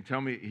other day, and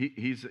tell me,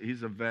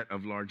 he's a vet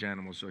of large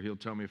animals, so he'll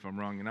tell me if I'm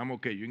wrong, and I'm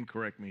okay. You can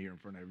correct me here in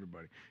front of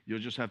everybody. You'll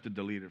just have to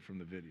delete it from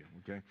the video,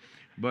 okay?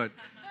 But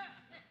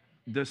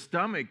the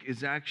stomach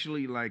is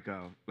actually like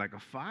a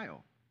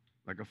file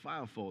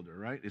folder,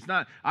 right? It's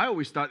not, I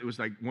always thought it was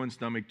like 1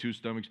 stomach, 2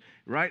 stomachs,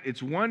 right?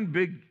 It's one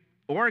big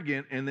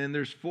organ, and then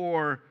there's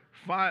 4,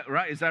 5,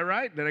 right? Is that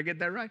right? Did I get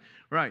that right?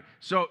 Right.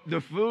 So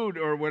the food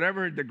or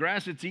whatever, the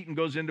grass it's eaten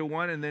goes into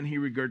one, and then he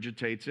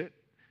regurgitates it.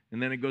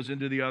 And then it goes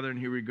into the other, and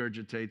he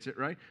regurgitates it,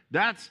 right?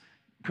 That's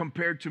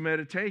compared to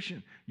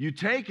meditation. You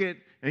take it,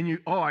 and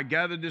I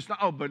gathered this.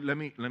 Oh, but let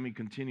me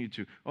continue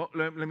to.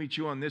 Let me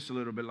chew on this a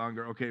little bit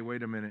longer. Okay,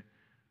 wait a minute.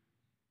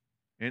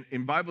 And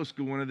in Bible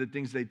school, one of the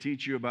things they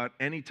teach you about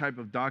any type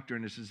of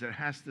doctrine is that it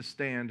has to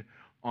stand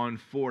on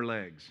 4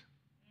 legs.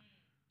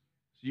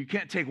 So you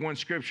can't take one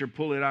scripture,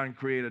 pull it out, and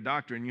create a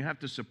doctrine. You have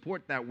to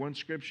support that one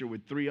scripture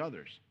with 3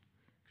 others.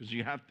 Because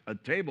a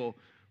table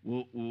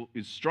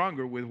is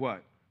stronger with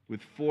what?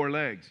 With 4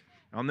 legs.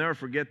 I'll never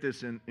forget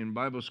this in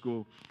Bible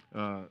school.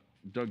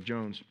 Doug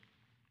Jones,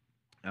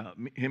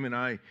 him and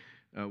I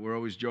were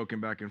always joking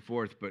back and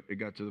forth, but it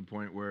got to the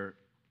point where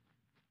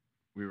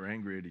we were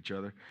angry at each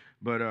other.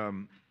 But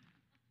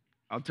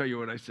I'll tell you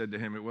what I said to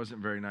him. It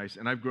wasn't very nice,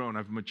 and I've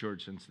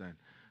matured since then.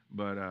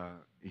 But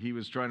he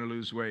was trying to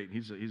lose weight.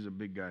 He's a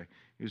big guy.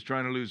 He was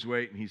trying to lose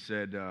weight, and he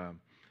said,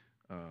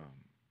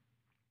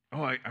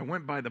 I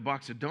went by the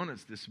box of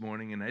donuts this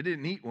morning, and I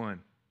didn't eat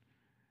one.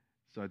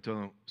 So I told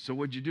him, so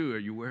what'd you do? Are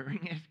you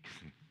wearing it?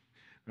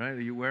 Right? Are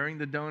you wearing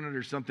the donut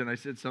or something? I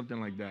said something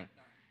like that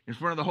in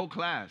front of the whole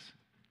class.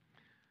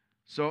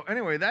 So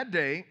anyway, that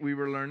day we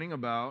were learning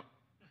about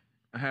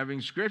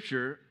having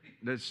scripture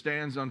that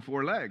stands on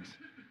 4 legs.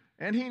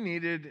 And he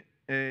needed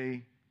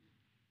a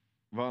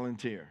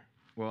volunteer.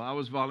 Well, I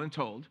was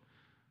voluntold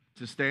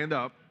to stand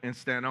up and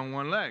stand on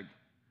 1 leg.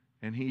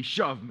 And he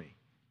shoved me.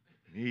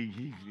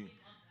 He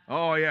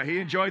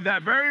enjoyed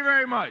that very,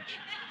 very much.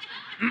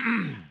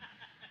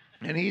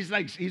 And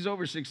he's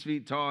over 6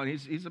 feet tall, and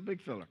he's a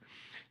big fella.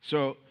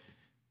 So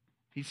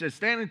he said,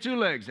 stand on 2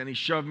 legs. And he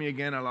shoved me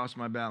again. I lost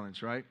my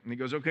balance, right? And he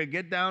goes, okay,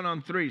 get down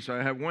on 3. So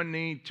I have 1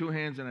 knee, 2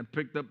 hands, and I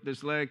picked up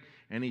this leg,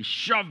 and he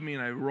shoved me,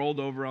 and I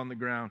rolled over on the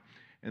ground.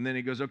 And then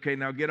he goes, okay,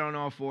 now get on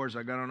all 4s.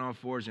 I got on all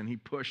 4s, and he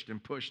pushed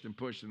and pushed and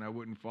pushed, and I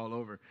wouldn't fall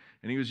over.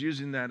 And he was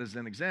using that as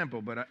an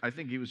example, but I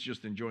think he was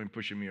just enjoying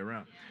pushing me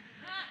around.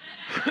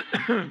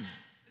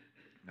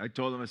 I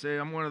told him, I say,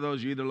 I'm one of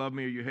those, you either love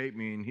me or you hate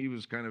me, and he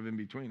was kind of in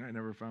between. I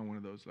never found one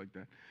of those like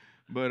that.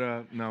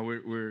 But no,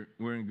 we're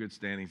in good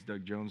standings.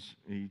 Doug Jones,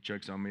 he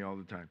checks on me all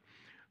the time.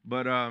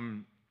 But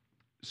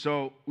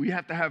so we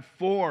have to have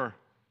 4.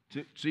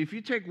 So if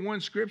you take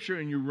 1 scripture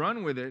and you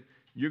run with it,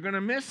 you're going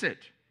to miss it.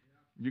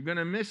 You're going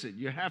to miss it.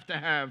 You have to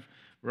have,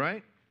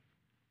 right?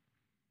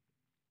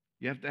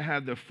 You have to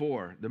have the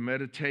 4, the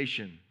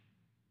meditation.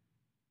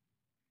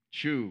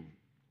 Chew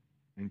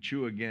and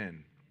chew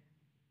again.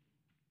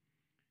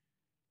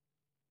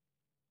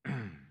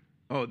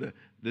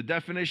 The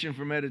definition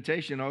for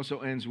meditation also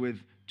ends with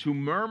to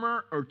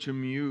murmur or to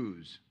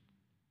muse.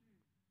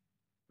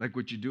 Like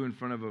what you do in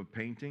front of a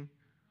painting.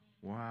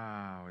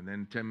 Wow. And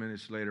then 10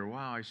 minutes later,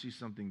 wow, I see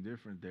something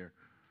different there.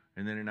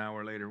 And then an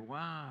hour later,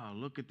 wow,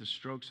 look at the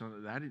strokes on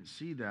it. I didn't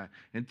see that.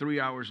 And 3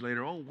 hours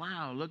later, oh,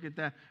 wow, look at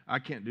that. I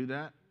can't do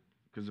that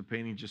because the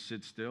painting just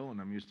sits still and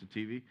I'm used to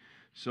TV.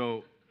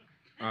 So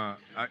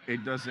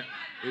it doesn't.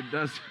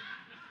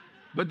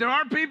 But there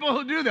are people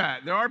who do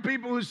that. There are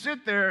people who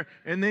sit there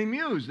and they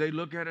muse. They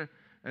look at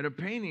a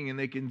painting and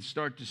they can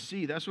start to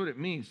see. That's what it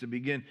means to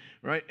begin,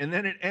 right? And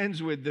then it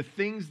ends with the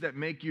things that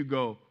make you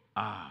go,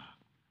 ah.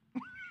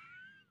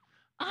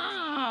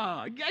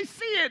 Ah, I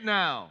see it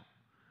now.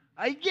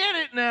 I get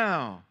it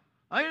now.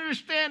 I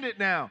understand it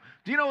now.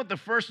 Do you know what the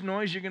first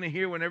noise you're going to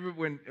hear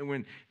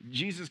when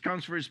Jesus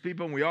comes for his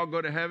people and we all go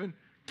to heaven?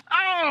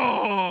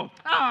 Oh,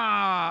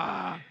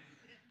 ah.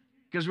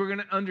 Because we're going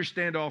to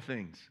understand all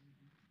things.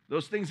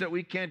 Those things that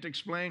we can't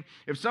explain.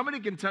 If somebody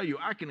can tell you,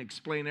 I can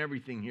explain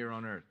everything here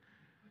on earth.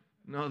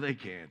 No, they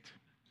can't.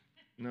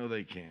 No,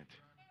 they can't.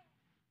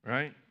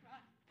 Right?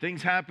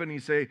 Things happen, you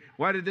say,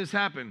 why did this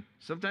happen?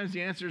 Sometimes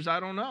the answer is, I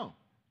don't know.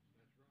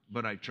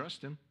 But I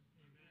trust him.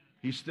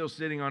 He's still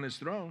sitting on his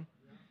throne.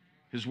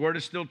 His word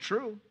is still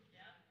true.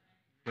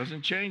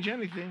 Doesn't change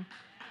anything.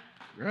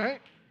 Right?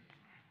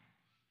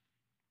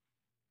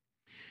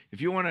 If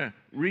you want to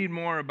read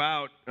more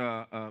about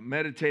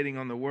meditating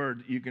on the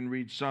word, you can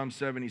read Psalm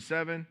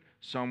 77,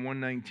 Psalm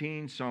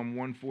 119, Psalm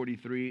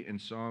 143, and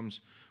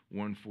Psalms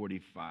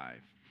 145.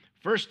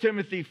 1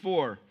 Timothy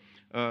 4,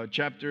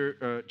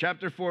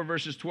 chapter 4,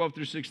 verses 12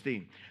 through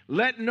 16.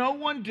 Let no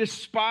one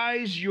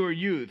despise your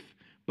youth,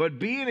 but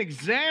be an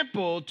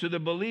example to the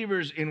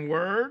believers in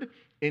word,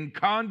 in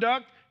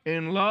conduct,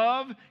 in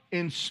love,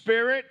 in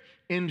spirit,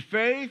 in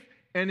faith,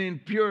 and in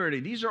purity.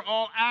 These are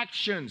all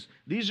actions.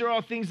 These are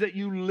all things that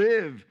you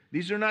live.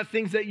 These are not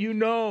things that you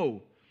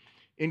know.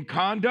 In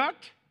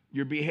conduct,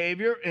 your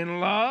behavior, in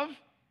love,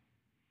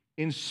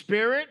 in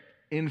spirit,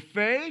 in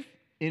faith,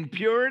 in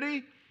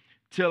purity,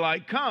 till I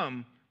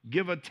come.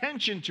 Give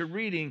attention to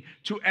reading,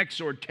 to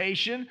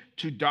exhortation,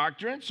 to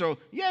doctrine. So,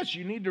 yes,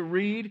 you need to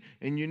read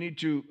and you need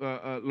to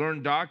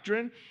learn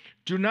doctrine.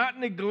 Do not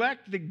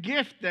neglect the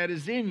gift that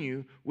is in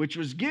you, which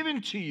was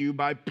given to you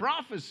by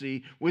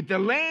prophecy with the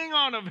laying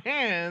on of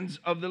hands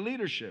of the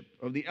leadership,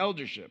 of the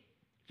eldership.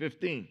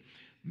 15.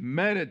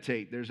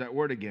 Meditate, there's that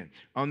word again,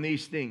 on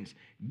these things.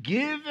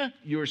 Give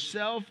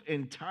yourself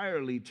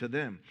entirely to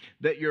them,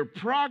 that your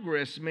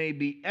progress may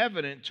be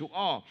evident to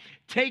all.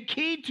 Take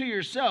heed to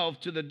yourself,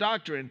 to the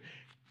doctrine.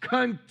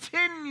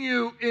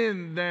 Continue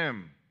in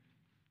them.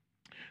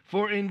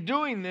 For in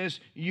doing this,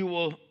 you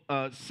will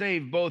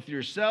save both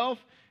yourself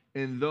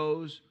and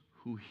those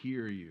who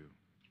hear you.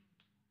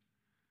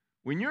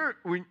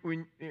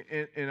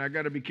 And I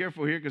got to be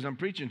careful here because I'm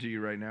preaching to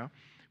you right now,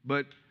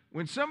 but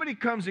when somebody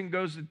comes and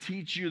goes to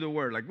teach you the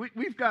word, like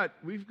we've got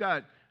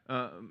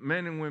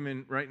men and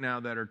women right now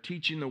that are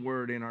teaching the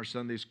word in our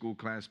Sunday school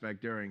class back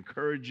there. I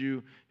encourage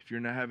you, if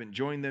you haven't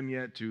joined them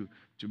yet, to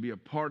be a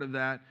part of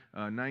that.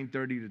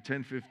 9:30 to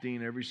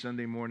 10:15 every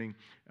Sunday morning.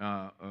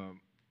 I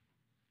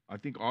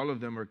think all of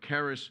them are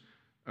Charis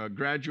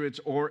graduates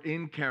or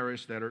in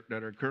Charis that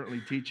are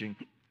currently teaching.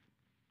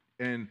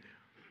 And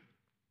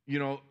you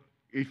know,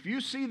 if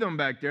you see them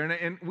back there,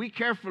 and we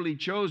carefully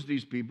chose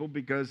these people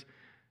because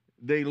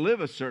they live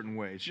a certain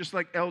way. It's just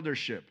like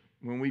eldership.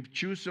 When we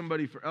choose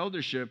somebody for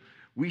eldership,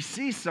 we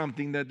see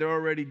something that they're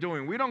already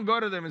doing. We don't go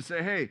to them and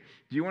say, hey,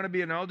 do you want to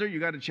be an elder? You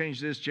got to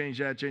change this, change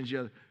that, change the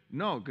other.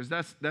 No, because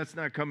that's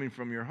not coming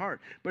from your heart.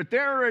 But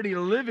they're already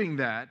living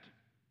that.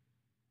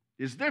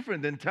 It's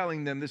different than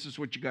telling them this is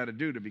what you got to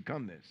do to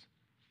become this.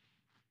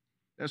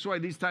 That's why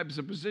these types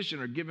of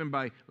positions are given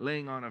by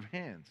laying on of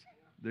hands.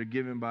 They're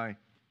given by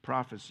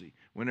prophecy.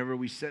 Whenever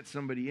we set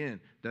somebody in,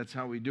 that's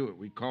how we do it.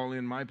 We call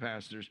in my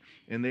pastors,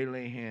 and they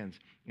lay hands,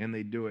 and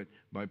they do it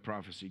by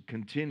prophecy.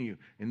 Continue.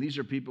 And these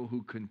are people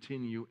who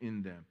continue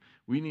in them.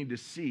 We need to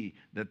see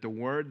that the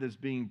word that's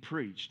being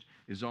preached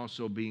is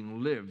also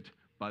being lived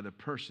by the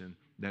person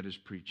that is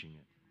preaching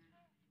it.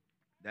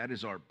 That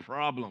is our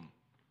problem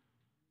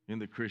in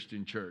the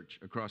Christian church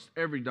across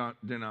every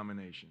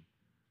denomination.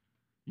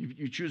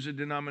 You choose a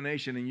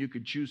denomination, and you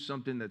could choose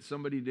something that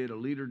somebody did, a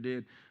leader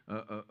did,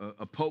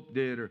 a pope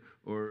did,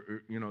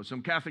 or you know,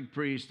 some Catholic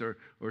priest,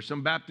 or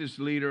some Baptist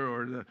leader,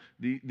 or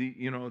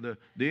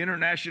the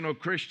international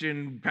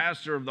Christian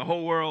pastor of the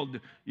whole world,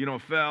 you know,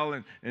 fell,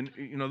 and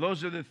you know,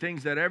 those are the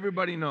things that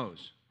everybody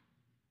knows,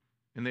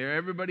 and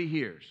everybody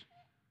hears,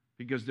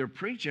 because they're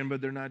preaching, but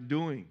they're not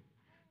doing.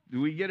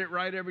 Do we get it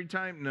right every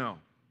time? No.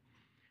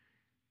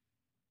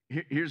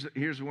 Here's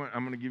one.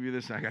 I'm going to give you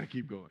this. I got to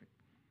keep going.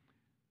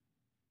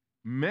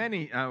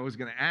 I was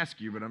going to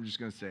ask you, but I'm just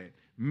going to say it.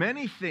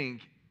 Many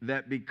think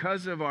that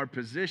because of our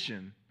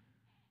position,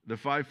 the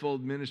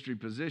fivefold ministry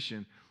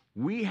position,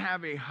 we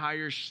have a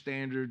higher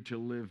standard to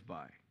live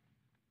by.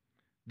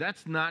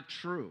 That's not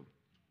true.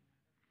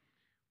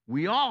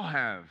 We all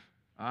have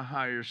a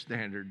higher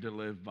standard to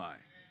live by.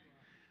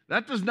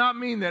 That does not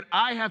mean that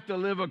I have to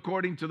live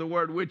according to the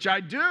word, which I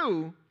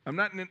do. I'm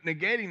not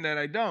negating that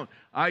I don't.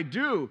 I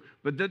do,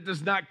 but that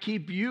does not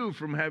keep you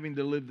from having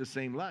to live the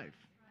same life.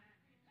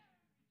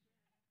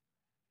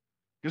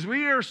 Because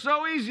we are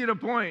so easy to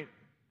point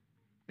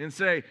and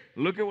say,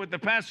 look at what the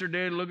pastor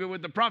did, look at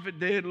what the prophet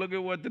did, look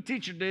at what the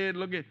teacher did,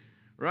 look at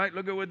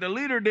what the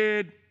leader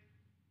did.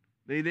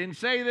 They didn't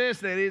say this,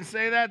 they didn't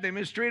say that, they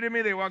mistreated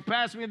me, they walked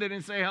past me, they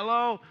didn't say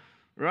hello,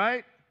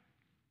 right?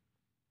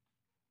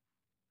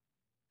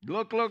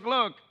 Look.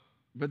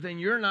 But then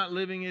you're not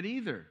living it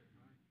either.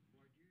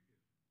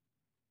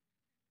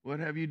 What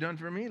have you done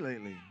for me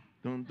lately?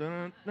 Dun,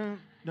 dun, dun,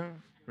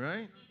 dun,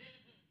 right?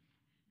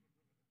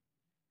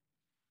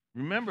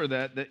 Remember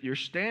that your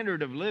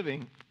standard of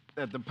living,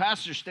 that the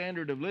pastor's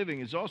standard of living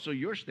is also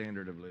your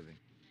standard of living.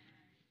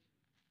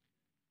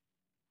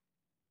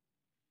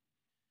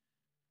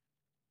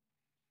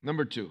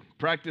 Number 2,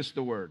 practice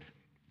the word.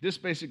 This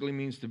basically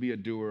means to be a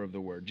doer of the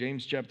word.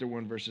 James chapter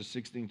 1, verses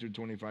 16 through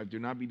 25. Do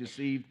not be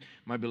deceived,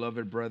 my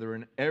beloved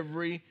brethren.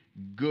 Every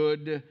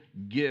good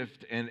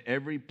gift and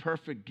every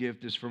perfect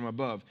gift is from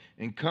above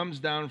and comes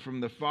down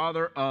from the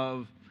Father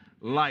of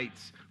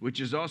lights,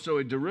 which is also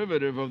a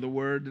derivative of the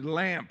word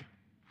lamp.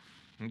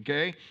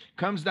 Okay?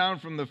 Comes down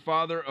from the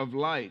Father of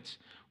lights,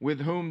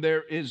 with whom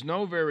there is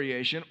no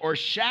variation or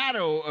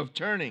shadow of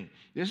turning.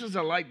 This is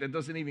a light that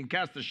doesn't even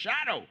cast a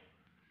shadow.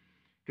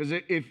 Because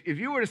if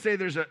you were to say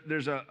there's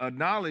a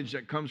knowledge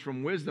that comes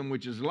from wisdom,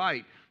 which is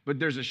light, but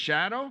there's a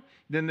shadow,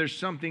 then there's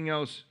something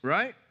else,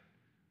 right?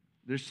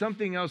 There's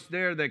something else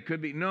there that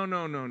could be,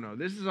 no.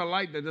 This is a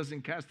light that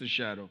doesn't cast a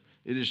shadow.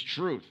 It is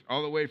truth,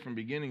 all the way from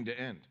beginning to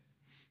end.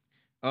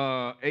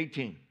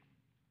 18.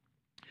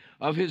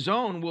 Of his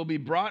own will be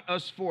brought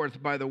us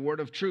forth by the word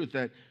of truth,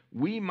 that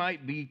we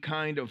might be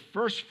kind of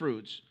first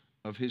fruits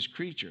of his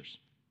creatures.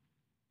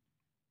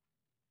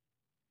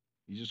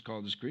 He just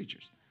called us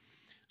creatures.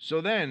 So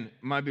then,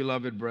 my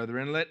beloved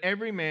brethren, let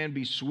every man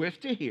be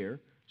swift to hear,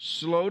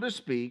 slow to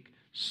speak,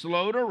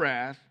 slow to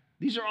wrath.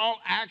 These are all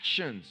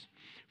actions.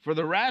 For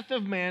the wrath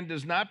of man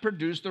does not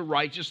produce the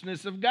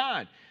righteousness of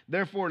God.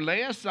 Therefore,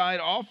 lay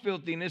aside all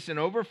filthiness and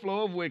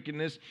overflow of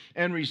wickedness,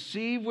 and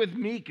receive with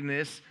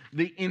meekness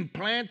the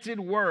implanted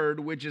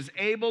word, which is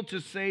able to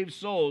save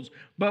souls.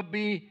 But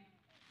be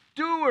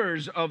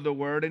doers of the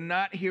word and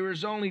not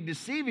hearers only,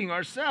 deceiving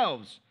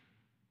ourselves.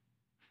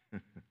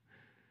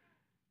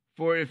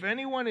 For if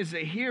anyone is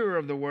a hearer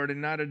of the word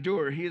and not a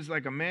doer, he is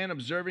like a man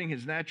observing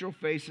his natural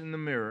face in the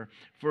mirror.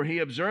 For he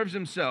observes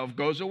himself,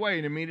 goes away,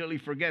 and immediately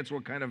forgets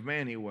what kind of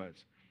man he was.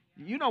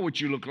 You know what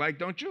you look like,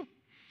 don't you?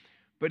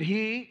 But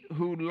he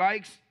who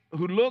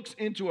looks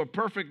into a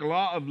perfect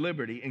law of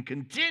liberty and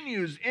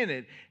continues in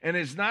it, and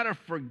is not a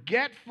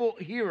forgetful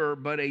hearer,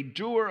 but a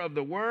doer of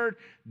the word,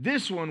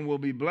 this one will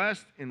be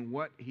blessed in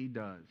what he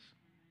does.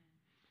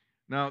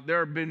 Now,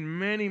 there have been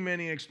many,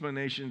 many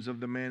explanations of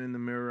the man in the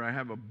mirror. I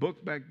have a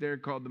book back there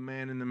called The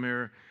Man in the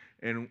Mirror,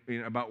 and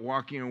about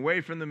walking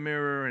away from the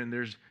mirror. And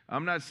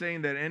I'm not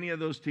saying that any of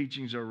those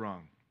teachings are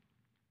wrong.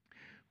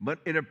 But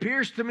it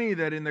appears to me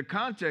that in the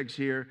context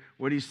here,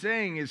 what he's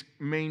saying is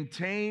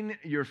maintain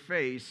your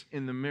face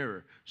in the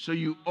mirror. So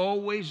you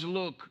always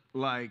look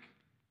like,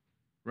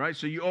 right?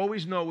 So you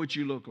always know what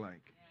you look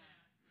like.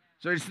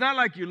 So it's not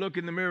like you look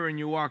in the mirror and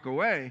you walk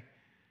away.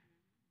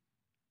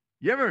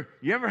 You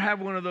ever have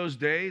one of those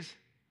days,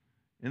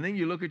 and then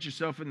you look at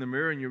yourself in the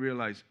mirror and you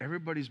realize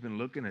everybody's been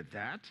looking at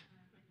that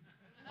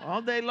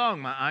all day long?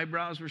 My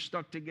eyebrows were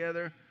stuck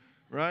together,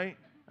 right?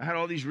 I had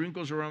all these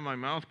wrinkles around my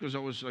mouth because I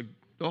was like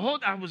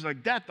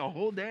that the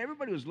whole day.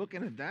 Everybody was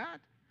looking at that.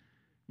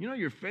 You know,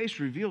 your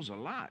face reveals a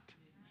lot.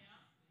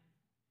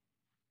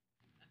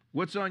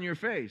 What's on your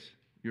face?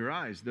 Your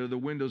eyes. They're the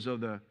windows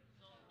of the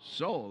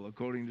soul,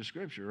 according to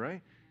Scripture,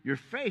 right? Your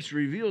face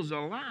reveals a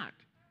lot.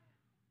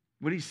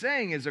 What he's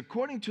saying is,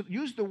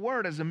 use the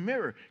word as a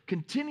mirror.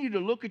 Continue to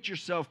look at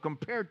yourself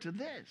compared to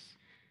this.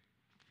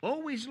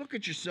 Always look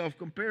at yourself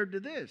compared to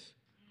this.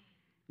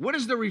 What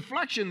is the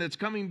reflection that's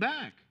coming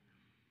back?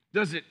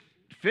 Does it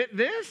fit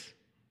this?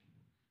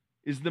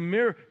 Is the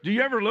mirror, do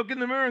you ever look in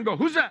the mirror and go,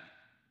 who's that?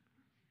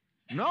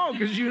 No,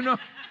 because you know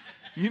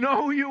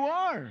who you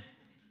are.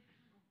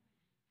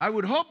 I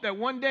would hope that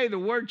one day the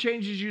word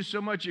changes you so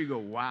much you go,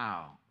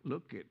 wow,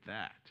 look at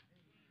that.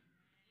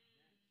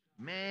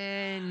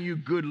 Man, you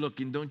good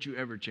looking, don't you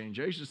ever change.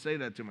 I used to say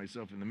that to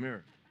myself in the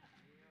mirror.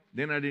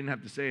 Then I didn't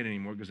have to say it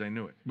anymore because I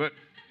knew it. But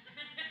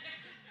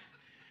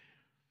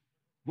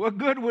what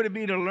good would it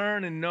be to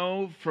learn and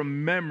know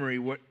from memory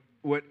what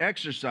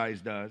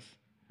exercise does,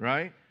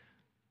 right?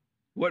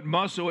 What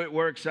muscle it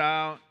works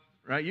out,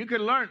 right? You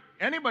can learn,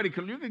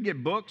 you can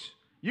get books.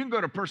 You can go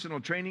to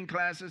personal training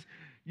classes.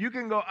 You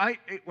can go,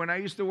 when I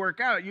used to work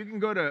out, you can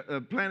go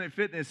to Planet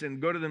Fitness and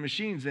go to the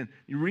machines and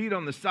you read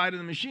on the side of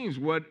the machines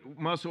what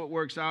muscle it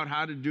works out,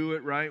 how to do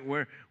it right,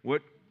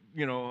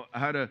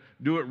 how to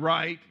do it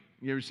right.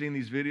 You ever seen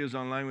these videos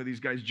online where these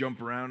guys jump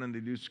around and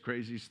they do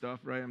crazy stuff,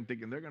 right? I'm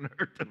thinking they're going to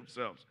hurt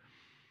themselves.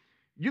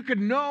 You could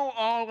know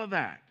all of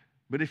that,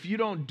 but if you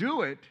don't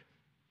do it,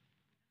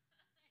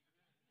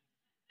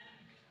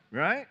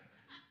 right?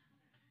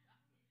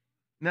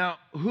 Now,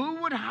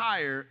 who would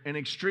hire an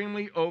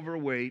extremely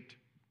overweight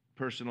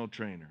personal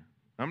trainer?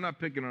 I'm not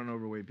picking on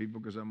overweight people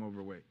because I'm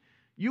overweight.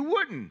 You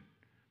wouldn't,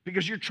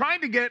 because you're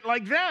trying to get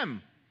like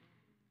them.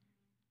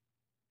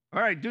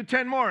 All right, do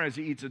 10 more as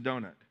he eats a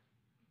donut,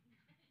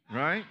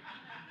 right?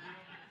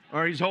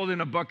 Or he's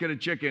holding a bucket of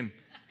chicken,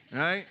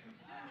 right?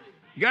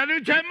 You got to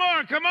do 10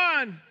 more, come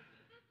on.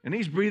 And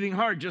he's breathing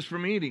hard just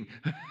from eating.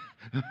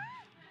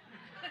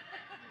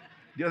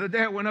 The other day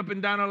I went up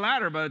and down a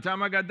ladder. By the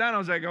time I got down, I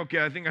was like,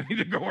 okay, I think I need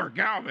to go work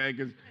out, man,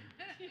 because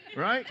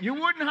right? You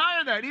wouldn't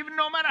hire that, even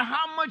no matter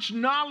how much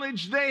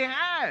knowledge they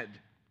had,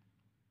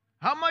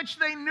 how much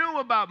they knew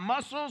about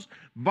muscles,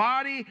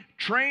 body,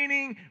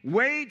 training,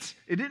 weights.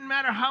 It didn't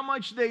matter how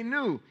much they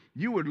knew.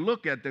 You would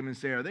look at them and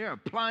say, are they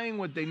applying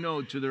what they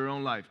know to their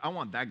own life? I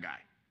want that guy.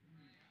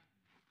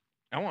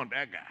 I want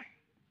that guy,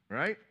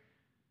 right?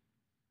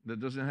 That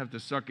doesn't have to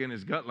suck in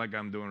his gut like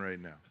I'm doing right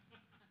now,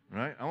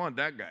 right? I want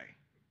that guy.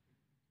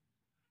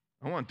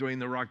 I want Dwayne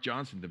 "The Rock"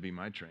 Johnson to be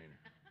my trainer.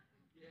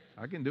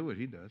 I can do what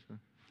he does. Huh?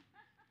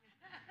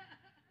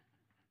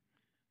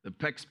 The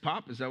Pecs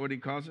Pop, is that what he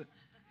calls it?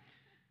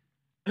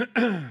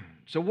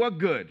 So what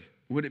good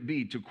would it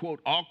be to quote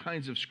all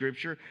kinds of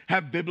scripture,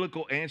 have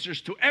biblical answers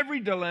to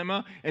every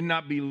dilemma, and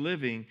not be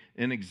living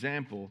an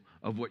example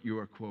of what you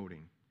are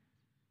quoting?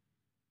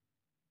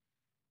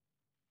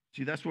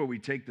 See, that's where we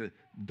take the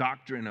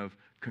doctrine of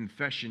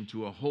confession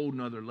to a whole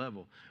nother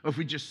level. Or if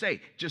we just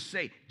say,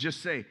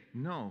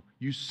 no,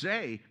 you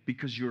say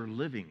because you're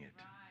living it.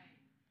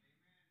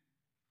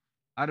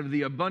 Out of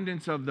the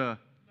abundance of the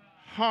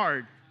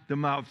heart, the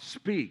mouth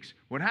speaks.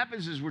 What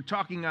happens is we're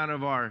talking out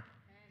of our,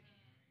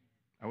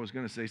 I was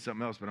going to say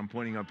something else, but I'm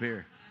pointing up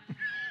here.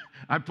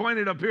 I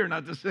pointed up here,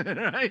 not to say,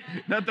 right?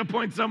 Not to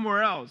point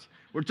somewhere else.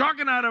 We're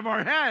talking out of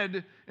our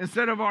head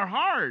instead of our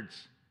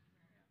hearts.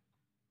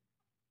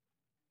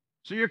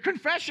 So your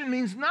confession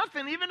means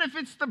nothing, even if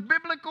it's the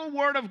biblical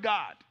word of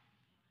God.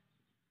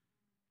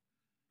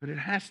 But it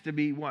has to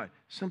be what?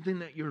 Something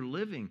that you're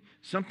living,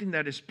 something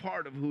that is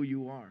part of who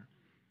you are.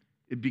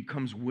 It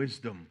becomes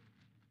wisdom.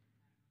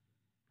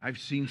 I've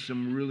seen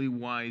some really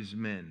wise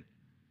men.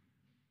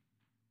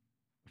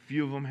 A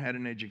few of them had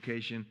an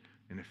education,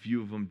 and a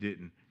few of them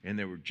didn't, and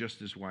they were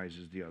just as wise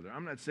as the other.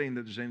 I'm not saying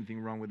that there's anything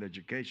wrong with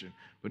education,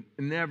 but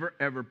never,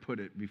 ever put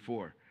it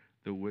before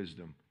the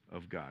wisdom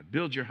of God.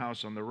 Build your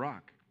house on the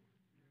rock.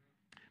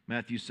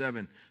 Matthew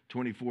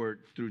 7:24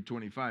 through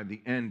 25,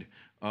 the end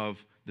of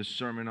the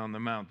Sermon on the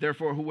Mount.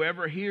 Therefore,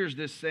 whoever hears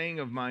this saying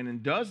of mine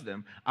and does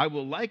them, I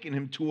will liken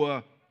him to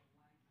a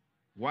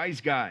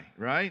wise guy,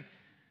 right?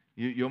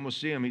 You almost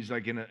see him. He's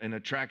like in a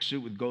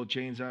tracksuit with gold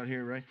chains out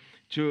here, right?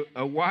 To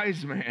a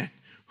wise man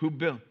who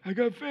built. I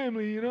got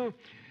family, you know.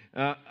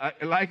 I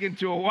liken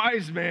to a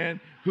wise man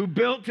who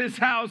built his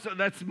house.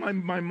 That's my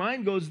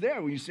mind goes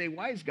there. When you say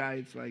wise guy,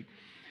 it's like,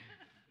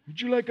 would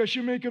you like I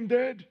should make him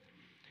dead?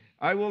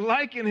 I will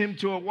liken him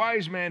to a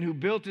wise man who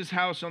built his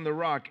house on the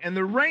rock. And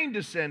the rain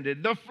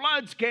descended, the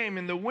floods came,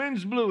 and the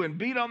winds blew and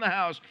beat on the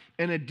house,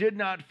 and it did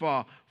not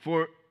fall,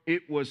 for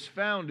it was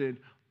founded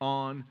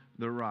on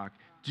the rock.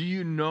 Do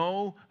you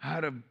know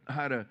how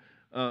to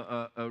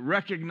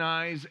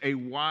recognize a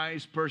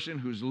wise person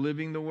who's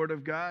living the Word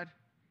of God?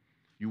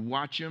 You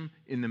watch him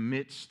in the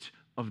midst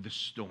of the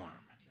storm.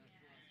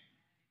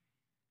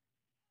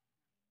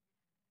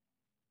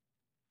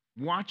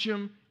 Watch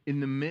him in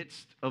the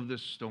midst of the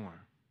storm.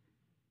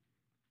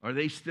 Are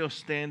they still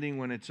standing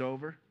when it's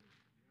over?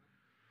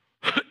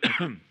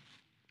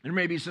 There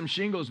may be some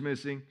shingles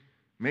missing,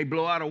 may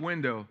blow out a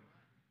window,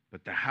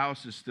 but the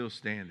house is still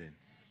standing.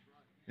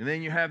 And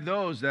then you have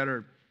those that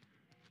are,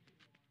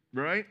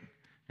 right?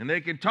 And they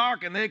can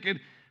talk and they can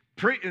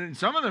preach. And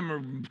some of them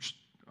are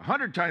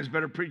 100 times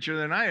better preacher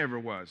than I ever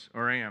was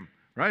or am,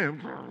 right?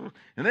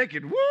 And they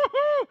can,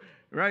 woo-hoo,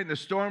 right? And the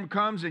storm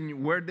comes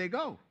and where'd they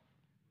go?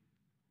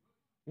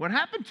 What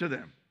happened to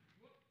them?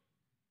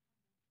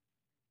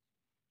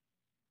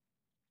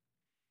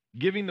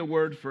 Giving the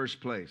word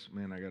first place.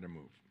 Man, I got to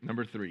move.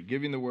 Number 3,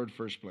 giving the word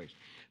first place.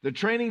 The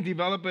training,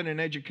 development,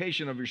 and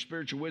education of your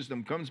spiritual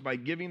wisdom comes by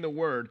giving the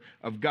word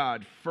of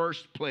God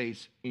first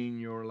place in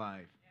your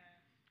life.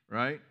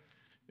 Right?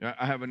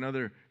 I have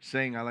another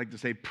saying I like to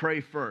say,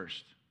 pray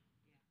first.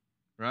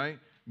 Right?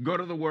 Go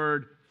to the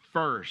word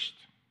first.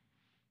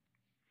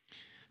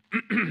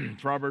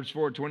 Proverbs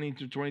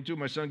 4:20-22,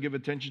 my son, give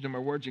attention to my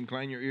words,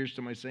 incline your ears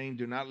to my saying,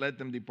 do not let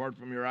them depart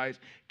from your eyes.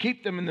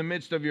 Keep them in the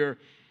midst of your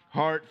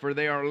heart, for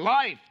they are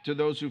life to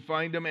those who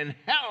find them and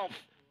health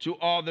to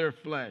all their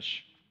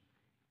flesh.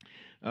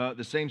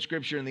 The same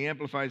scripture in the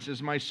Amplified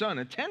says, my son,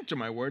 attend to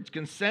my words,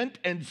 consent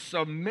and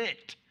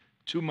submit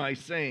to my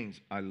sayings.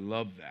 I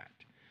love that.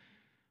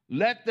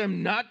 Let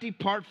them not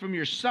depart from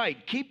your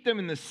sight. Keep them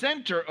in the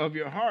center of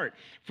your heart,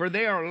 for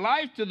they are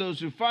life to those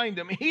who find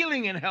them,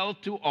 healing and health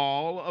to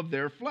all of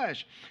their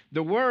flesh.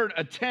 The word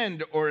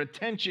attend or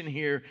attention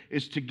here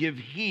is to give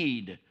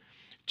heed,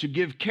 to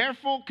give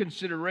careful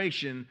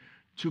consideration,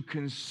 to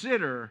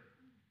consider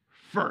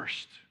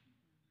first.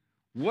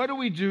 What do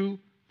we do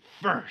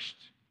first?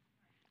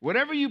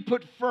 Whatever you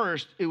put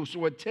first is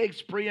what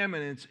takes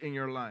preeminence in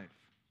your life.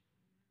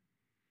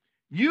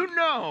 You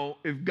know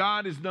if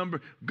God's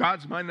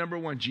my number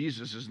one,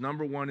 Jesus is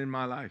number one in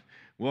my life.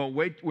 Well,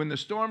 wait, when the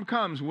storm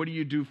comes, what do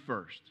you do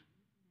first?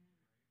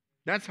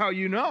 That's how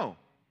you know,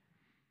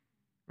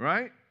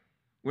 right?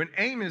 When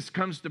Amos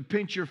comes to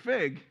pinch your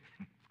fig,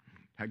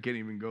 I can't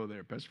even go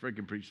there. Pastor Fred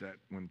can preach that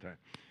one time,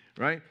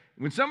 right?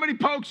 When somebody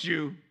pokes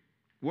you,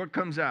 what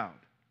comes out?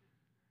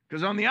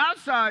 Because on the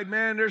outside,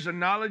 man, there's a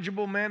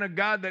knowledgeable man of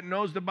God that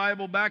knows the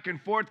Bible back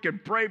and forth, can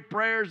pray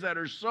prayers that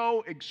are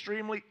so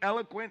extremely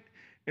eloquent.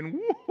 And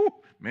woo,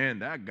 man,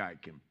 that guy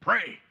can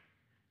pray.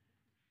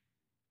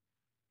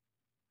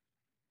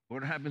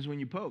 What happens when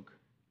you poke?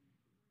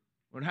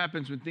 What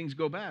happens when things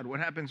go bad? What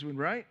happens when,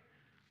 right?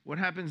 What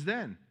happens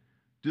then?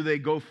 Do they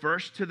go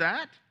first to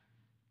that?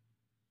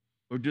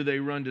 Or do they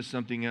run to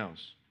something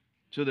else?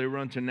 So they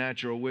run to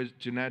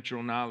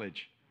natural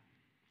knowledge.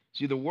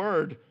 See, the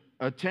word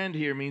attend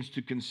here means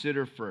to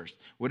consider first.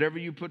 Whatever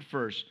you put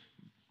first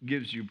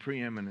gives you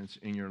preeminence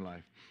in your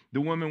life.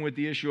 The woman with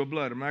the issue of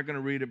blood, I'm not going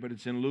to read it, but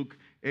it's in Luke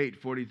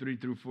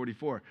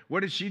 8:43-44.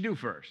 What did she do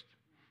first?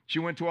 She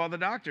went to all the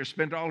doctors,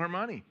 spent all her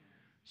money.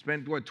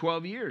 Spent,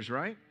 12 years,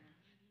 right?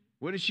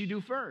 What did she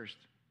do first?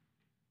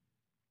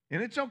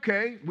 And it's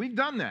okay. We've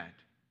done that.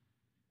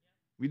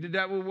 We did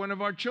that with one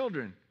of our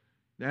children.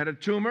 They had a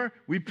tumor.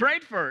 We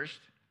prayed first.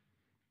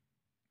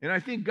 And I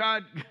think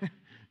God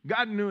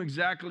knew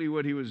exactly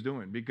what he was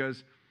doing,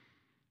 because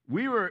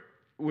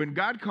when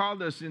God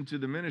called us into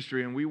the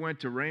ministry and we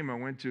went to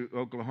Rhema, went to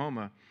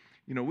Oklahoma,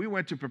 we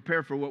went to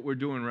prepare for what we're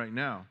doing right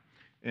now.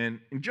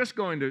 And just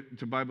going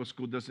to Bible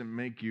school doesn't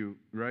make you,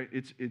 right?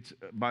 It's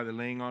by the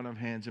laying on of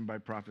hands and by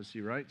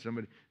prophecy, right?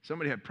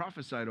 Somebody had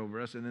prophesied over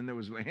us, and then there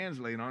was hands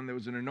laying on. There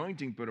was an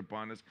anointing put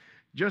upon us.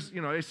 Just,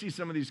 I see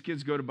some of these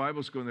kids go to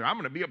Bible school and they're, I'm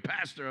going to be a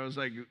pastor. I was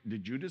like,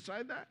 did you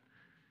decide that?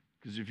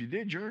 Because if you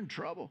did, you're in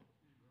trouble.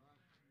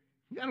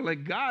 You got to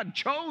let God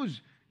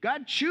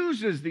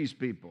chooses these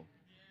people.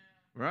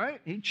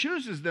 right? He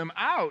chooses them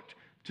out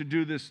to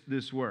do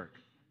this work.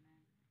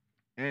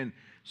 And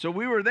so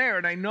we were there,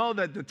 and I know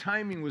that the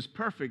timing was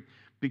perfect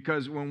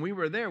because when we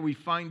were there, we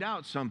find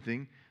out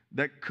something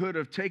that could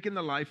have taken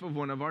the life of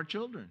one of our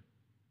children.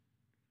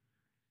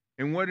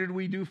 And what did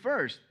we do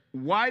first?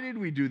 Why did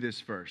we do this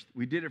first?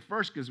 We did it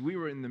first because we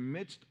were in the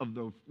midst of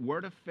the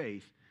word of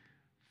faith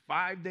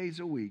 5 days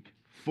a week,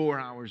 4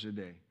 hours a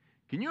day.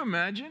 Can you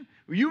imagine?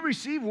 You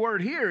receive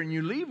word here and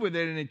you leave with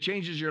it and it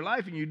changes your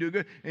life and you do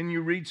good and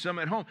you read some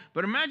at home.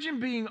 But imagine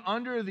being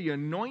under the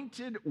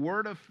anointed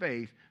word of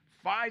faith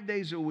 5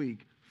 days a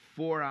week,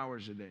 4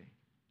 hours a day.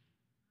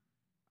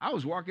 I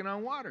was walking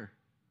on water.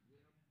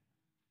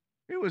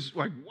 It was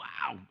like,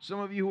 wow. Some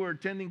of you who are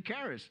attending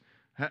Charis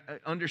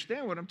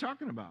understand what I'm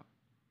talking about.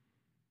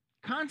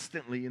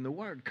 Constantly in the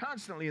Word,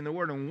 constantly in the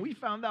Word. And when we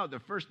found out, the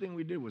first thing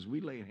we did was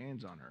we laid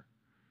hands on her.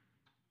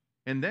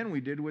 And then we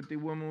did what the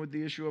woman with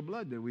the issue of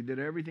blood did. We did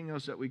everything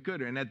else that we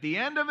could. And at the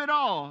end of it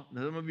all,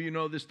 some of you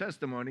know this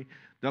testimony,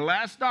 the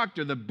last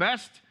doctor, the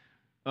best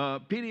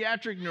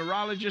pediatric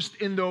neurologist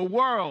in the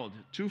world,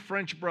 2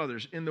 French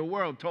brothers in the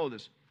world, told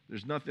us,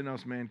 there's nothing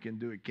else man can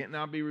do. It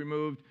cannot be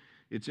removed.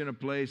 It's in a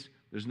place.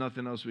 There's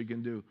nothing else we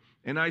can do.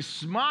 And I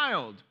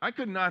smiled. I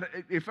could not,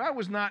 if I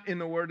was not in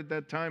the Word at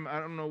that time, I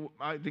don't know,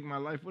 I think my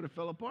life would have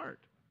fell apart.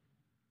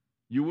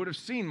 You would have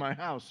seen my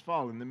house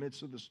fall in the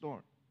midst of the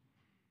storm.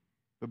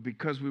 But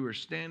because we were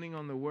standing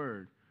on the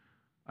Word,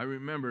 I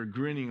remember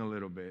grinning a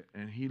little bit,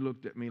 and he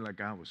looked at me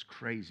like I was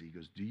crazy. He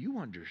goes, do you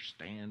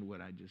understand what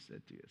I just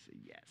said to you? I said,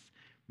 yes.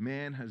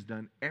 Man has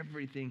done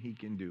everything he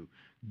can do.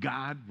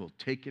 God will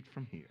take it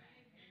from here.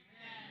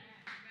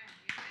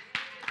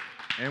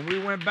 And we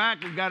went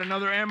back and got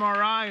another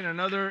MRI,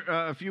 and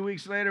a few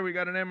weeks later, we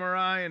got an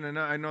MRI, and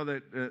I know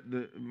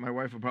that my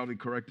wife will probably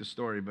correct the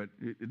story, but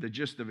the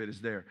gist of it is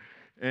there.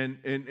 And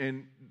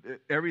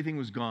everything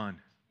was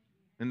gone.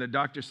 And the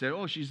doctor said,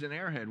 oh, she's an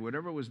airhead.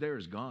 Whatever was there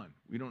is gone.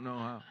 We don't know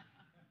how.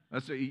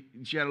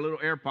 She had a little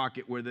air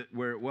pocket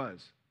where it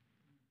was.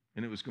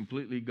 And it was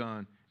completely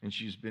gone, and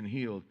she's been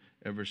healed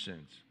ever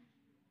since.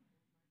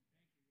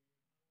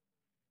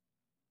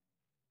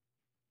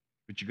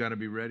 But you got to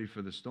be ready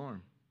for the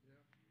storm.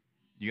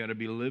 You got to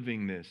be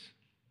living this,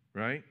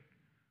 right?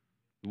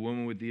 The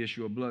woman with the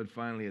issue of blood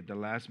finally at the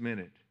last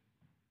minute,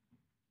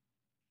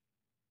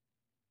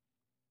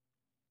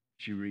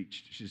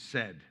 she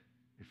said,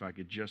 if I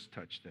could just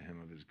touch the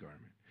hem of his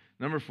garment.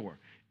 Number 4,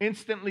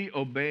 instantly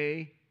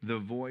obey the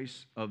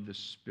voice of the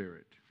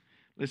Spirit.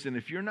 Listen,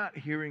 if you're not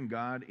hearing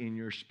God in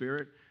your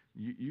spirit,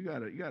 you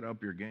gotta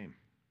up your game.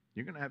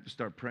 You're going to have to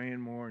start praying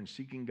more and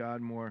seeking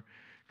God more.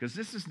 Because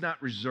this is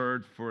not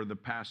reserved for the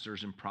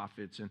pastors and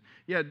prophets. And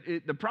yeah,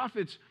 the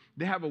prophets,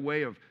 they have a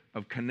way of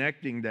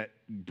connecting that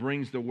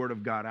brings the word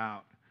of God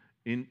out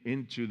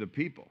into the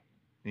people.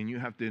 And you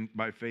have to,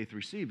 by faith,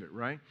 receive it,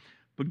 right?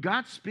 But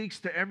God speaks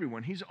to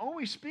everyone. He's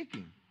always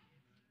speaking.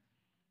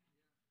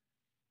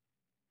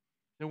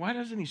 Then why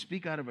doesn't he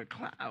speak out of a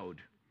cloud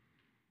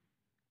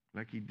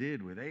like he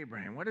did with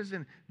Abraham? Why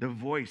doesn't the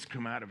voice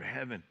come out of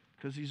heaven?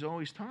 Because he's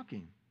always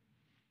talking.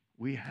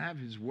 We have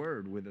his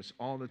word with us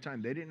all the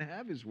time. They didn't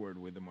have his word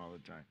with them all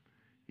the time.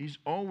 He's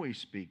always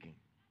speaking.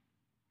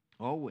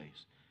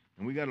 Always.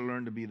 And we got to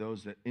learn to be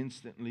those that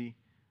instantly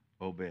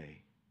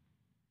obey.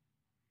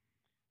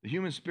 The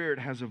human spirit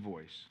has a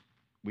voice.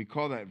 We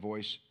call that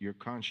voice your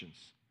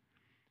conscience.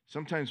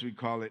 Sometimes we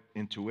call it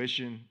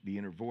intuition, the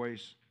inner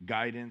voice,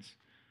 guidance.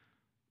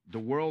 The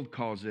world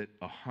calls it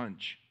a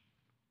hunch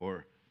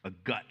or a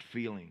gut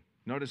feeling.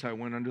 Notice how I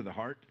went under the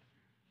heart?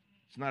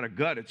 It's not a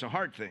gut, it's a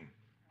heart thing.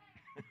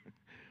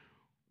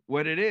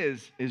 What it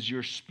is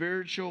your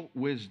spiritual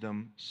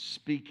wisdom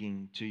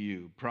speaking to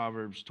you.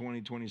 Proverbs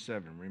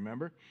 20:27.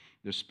 Remember?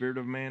 The spirit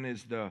of man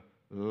is the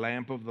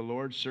lamp of the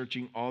Lord,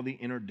 searching all the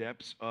inner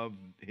depths of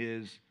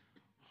his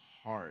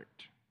heart.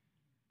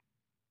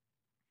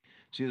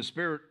 See, the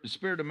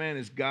spirit of man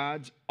is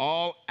God's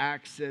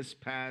all-access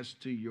pass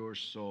to your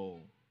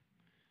soul.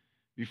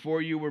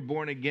 Before you were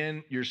born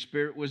again, your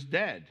spirit was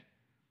dead.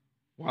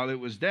 While it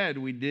was dead,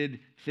 we did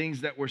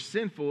things that were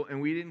sinful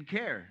and we didn't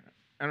care.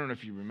 I don't know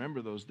if you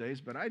remember those days,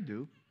 but I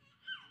do.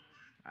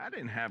 I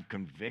didn't have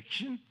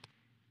conviction.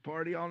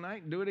 Party all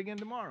night and do it again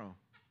tomorrow.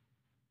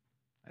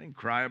 I didn't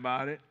cry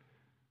about it.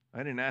 I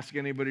didn't ask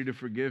anybody to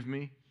forgive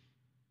me.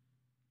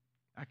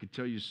 I could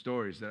tell you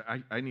stories that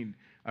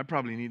I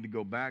probably need to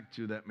go back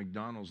to that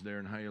McDonald's there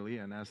in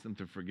Hialeah and ask them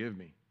to forgive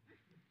me.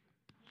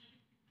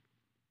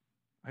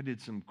 I did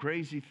some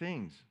crazy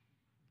things.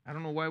 I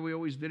don't know why we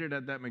always did it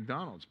at that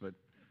McDonald's, but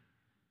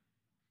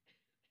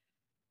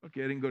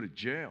okay, I didn't go to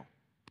jail.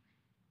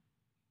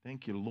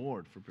 Thank you,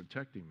 Lord, for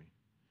protecting me.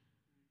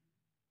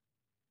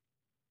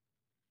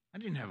 I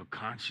didn't have a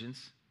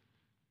conscience.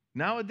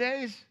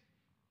 Nowadays,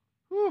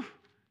 whew,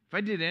 if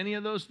I did any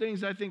of those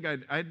things, I think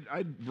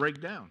I'd break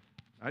down.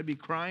 I'd be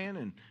crying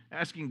and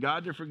asking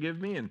God to forgive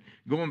me and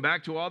going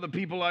back to all the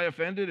people I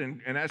offended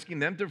and asking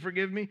them to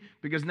forgive me,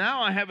 because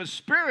now I have a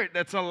spirit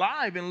that's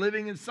alive and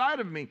living inside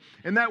of me.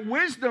 And that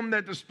wisdom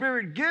that the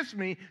Spirit gives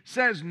me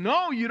says,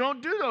 no, you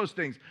don't do those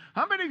things.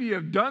 How many of you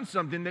have done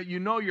something that you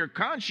know your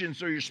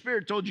conscience or your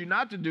spirit told you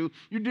not to do?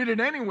 You did it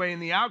anyway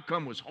and the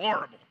outcome was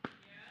horrible.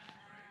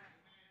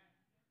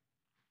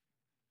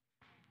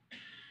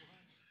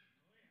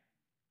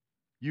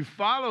 You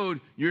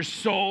followed your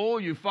soul.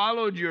 You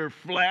followed your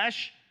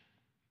flesh.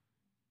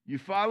 You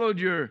followed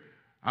your,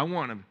 I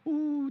want them.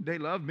 Ooh, they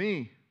love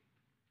me.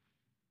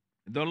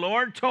 The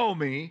Lord told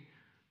me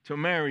to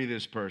marry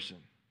this person.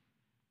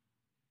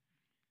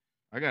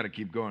 I got to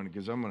keep going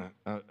because I'm going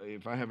to,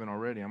 if I haven't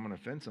already, I'm going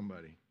to offend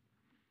somebody.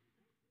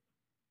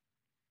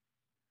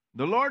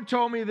 The Lord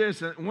told me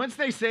this. And once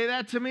they say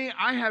that to me,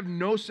 I have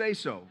no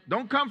say-so.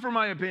 Don't come for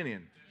my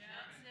opinion.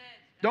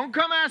 Don't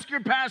come ask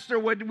your pastor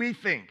what we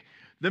think.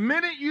 The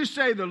minute you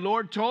say the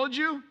Lord told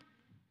you,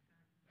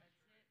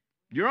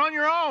 you're on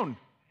your own.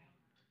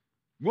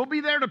 We'll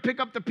be there to pick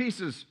up the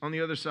pieces on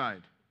the other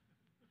side.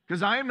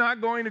 Because I am not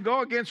going to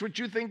go against what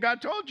you think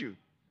God told you.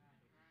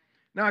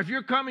 Now, if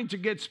you're coming to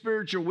get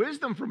spiritual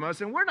wisdom from us,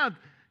 and we're not,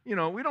 we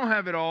don't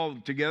have it all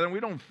together, and we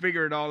don't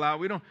figure it all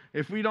out.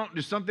 If we don't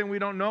do something we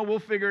don't know, we'll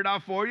figure it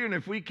out for you. And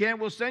if we can't,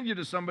 we'll send you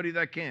to somebody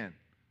that can.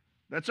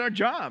 That's our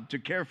job, to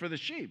care for the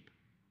sheep.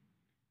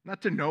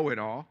 Not to know it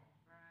all.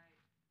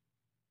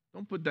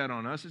 Don't put that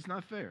on us. It's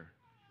not fair.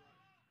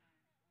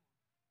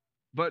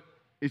 But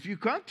if you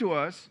come to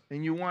us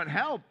and you want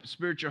help,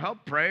 spiritual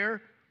help,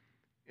 prayer,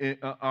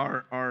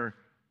 our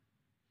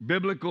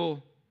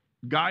biblical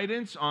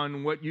guidance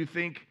on what you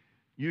think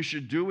you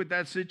should do with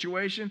that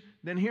situation,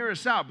 then hear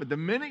us out. But the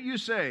minute you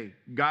say,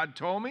 God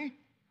told me,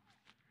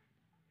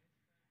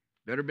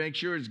 better make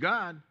sure it's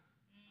God.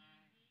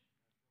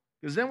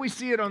 Because then we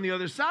see it on the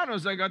other side. I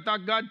was like, I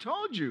thought God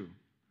told you.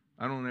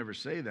 I don't ever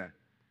say that.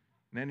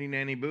 Nanny,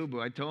 nanny, boo-boo,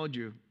 I told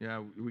you.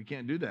 Yeah, we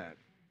can't do that.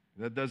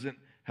 That doesn't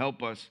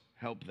help us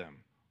help them.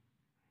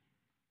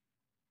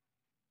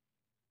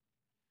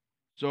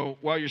 So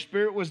while your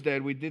spirit was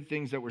dead, we did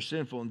things that were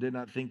sinful and did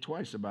not think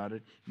twice about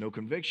it. No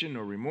conviction,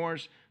 no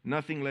remorse.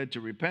 Nothing led to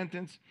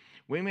repentance.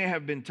 We may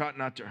have been taught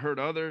not to hurt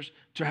others,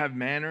 to have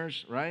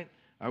manners, right?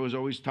 I was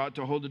always taught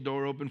to hold the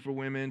door open for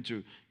women,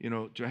 to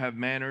have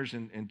manners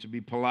and to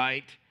be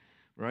polite,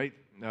 right?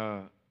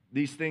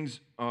 These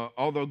things,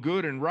 although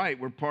good and right,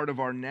 were part of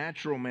our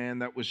natural man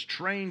that was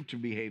trained to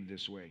behave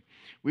this way.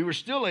 We were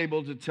still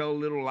able to tell a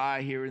little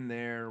lie here and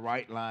there, a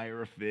white lie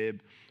or a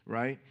fib,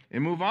 right?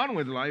 And move on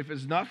with life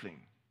as nothing.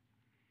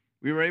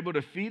 We were able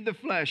to feed the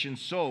flesh and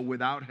soul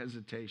without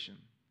hesitation.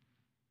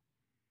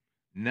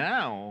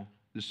 Now,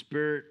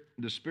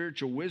 the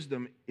spiritual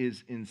wisdom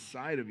is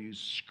inside of you,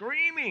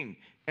 screaming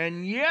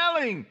and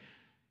yelling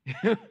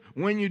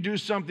when you do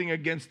something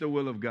against the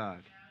will of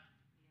God.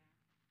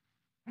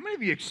 How many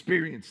of you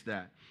experienced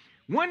that?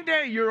 One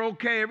day you're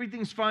okay,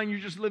 everything's fine, you're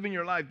just living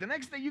your life. The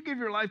next day you give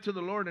your life to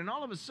the Lord, and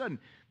all of a sudden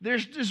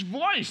there's this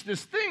voice,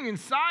 this thing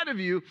inside of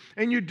you,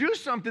 and you do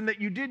something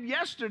that you did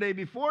yesterday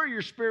before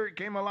your spirit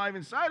came alive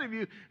inside of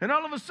you, and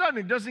all of a sudden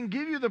it doesn't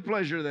give you the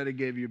pleasure that it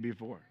gave you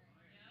before.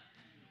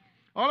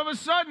 All of a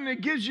sudden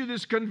it gives you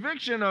this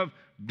conviction of,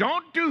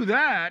 don't do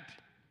that.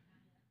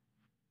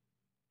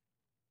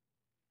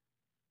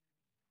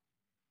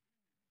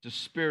 It's a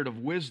spirit of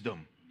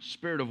wisdom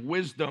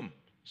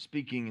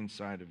speaking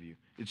inside of you.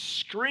 It's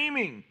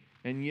screaming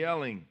and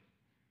yelling.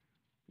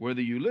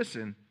 Whether you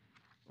listen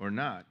or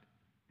not,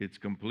 it's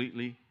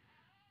completely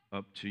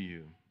up to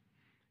you.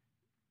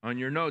 On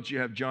your notes, you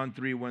have John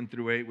 3, 1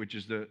 through 8, which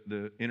is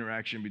the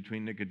interaction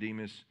between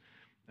Nicodemus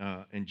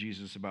and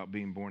Jesus about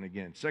being born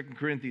again. 2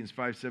 Corinthians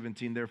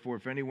 5:17, therefore,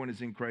 if anyone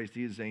is in Christ,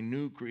 he is a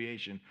new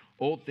creation.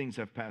 Old things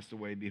have passed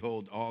away.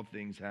 Behold, all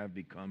things have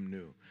become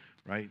new.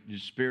 Right? The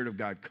Spirit of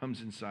God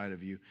comes inside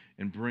of you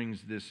and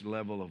brings this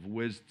level of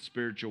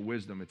spiritual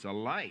wisdom. It's a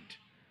light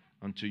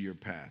unto your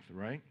path,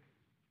 right?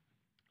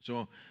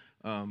 So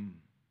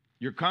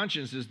your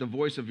conscience is the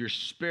voice of your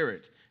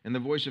spirit, and the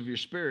voice of your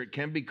spirit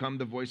can become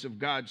the voice of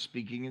God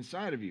speaking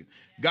inside of you.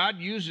 God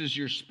uses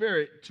your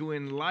spirit to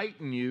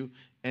enlighten you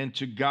and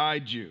to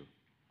guide you,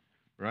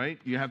 right?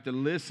 You have to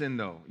listen,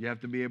 though. You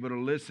have to be able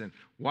to listen.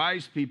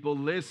 Wise people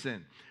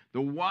listen. The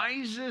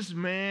wisest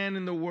man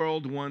in the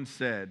world once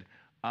said,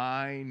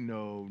 I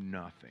know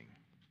nothing.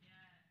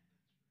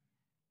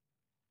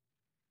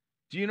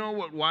 Do you know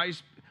what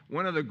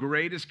one of the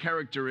greatest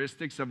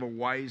characteristics of a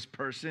wise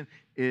person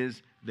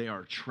is? They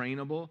are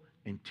trainable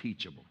and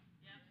teachable.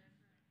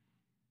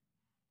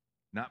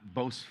 Not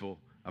boastful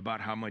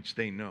about how much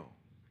they know.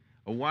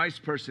 A wise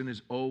person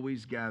is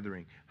always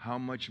gathering. How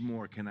much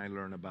more can I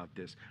learn about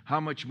this? How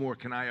much more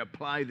can I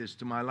apply this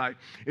to my life?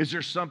 Is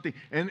there something?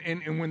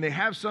 And when they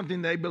have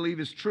something they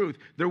believe is truth,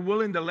 they're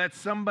willing to let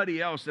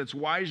somebody else that's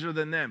wiser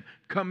than them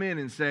come in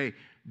and say,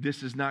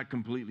 this is not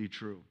completely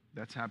true.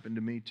 That's happened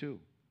to me too.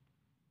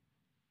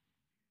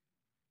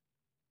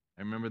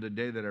 I remember the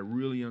day that I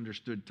really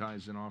understood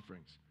tithes and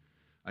offerings.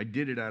 I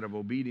did it out of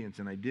obedience,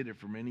 and I did it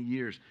for many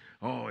years.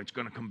 Oh, it's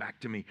going to come back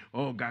to me.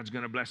 Oh, God's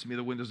going to bless me,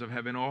 the windows of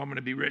heaven. Oh, I'm going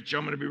to be rich.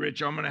 I'm going to be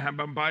rich. I'm going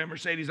to buy a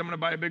Mercedes. I'm going to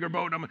buy a bigger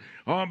boat.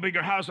 A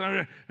bigger house.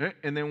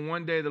 And then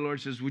one day the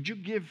Lord says, would you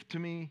give to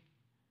me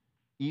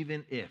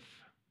even if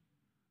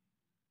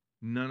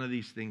none of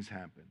these things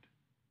happened?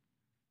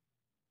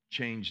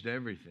 Changed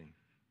everything.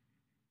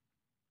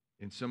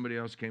 And somebody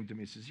else came to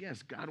me and says,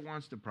 yes, God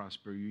wants to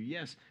prosper you.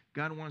 Yes,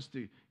 God wants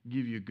to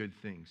give you good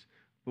things.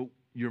 But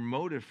your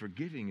motive for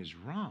giving is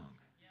wrong.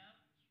 Yep.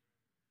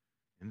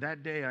 And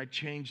that day I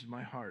changed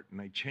my heart, and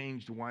I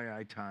changed why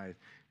I tithe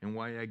and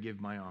why I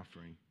give my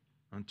offering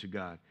unto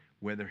God,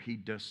 whether he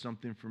does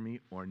something for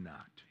me or not.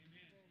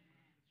 Amen.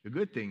 The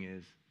good thing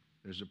is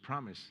there's a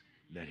promise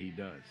that he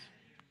does.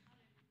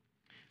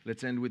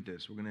 Let's end with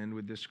this. We're going to end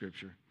with this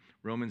scripture.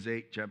 Romans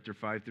 8, chapter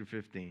 5 through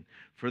 15.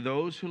 For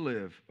those who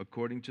live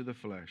according to the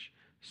flesh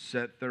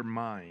set their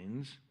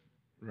minds,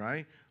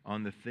 right,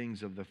 on the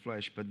things of the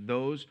flesh, but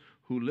those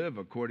who live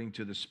according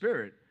to the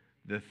Spirit,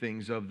 the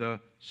things of the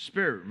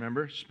Spirit.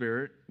 Remember,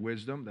 Spirit,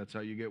 wisdom, that's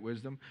how you get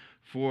wisdom.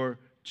 For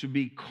to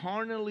be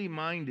carnally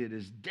minded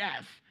is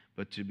death,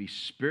 but to be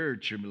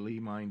spiritually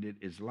minded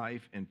is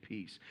life and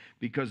peace.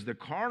 Because the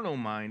carnal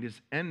mind is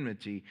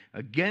enmity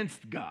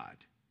against God.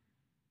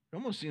 It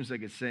almost seems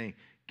like it's saying,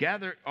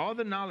 gather all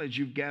the knowledge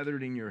you've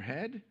gathered in your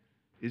head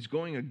is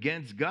going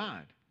against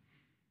God.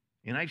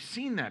 And I've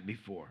seen that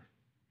before,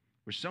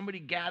 where somebody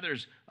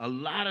gathers a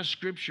lot of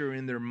scripture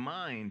in their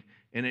mind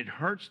and it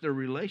hurts their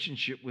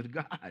relationship with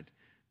God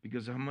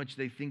because of how much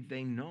they think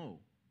they know.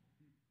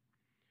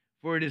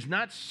 For it is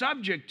not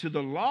subject to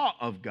the law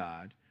of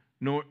God,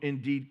 nor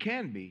indeed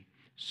can be.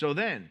 So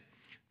then,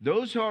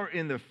 those who are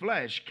in the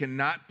flesh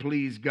cannot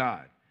please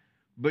God.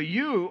 But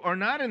you are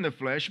not in the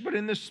flesh, but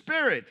in the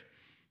Spirit,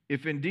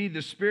 if indeed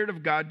the Spirit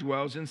of God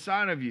dwells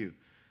inside of you.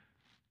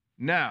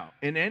 Now,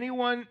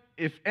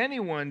 if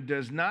anyone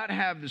does not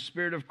have the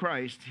Spirit of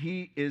Christ,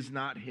 he is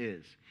not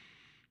his.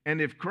 And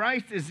if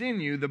Christ is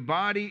in you, the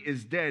body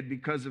is dead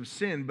because of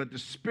sin, but the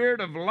Spirit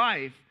of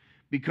life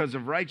because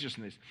of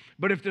righteousness.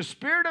 But if the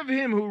Spirit of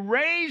him who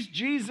raised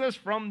Jesus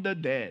from the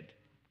dead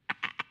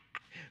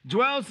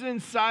dwells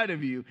inside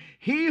of you,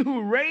 he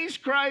who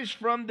raised Christ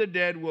from the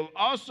dead will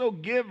also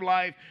give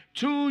life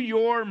to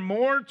your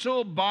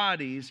mortal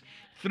bodies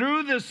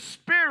through the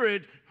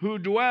Spirit who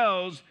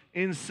dwells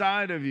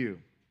inside of you.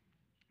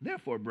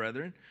 Therefore,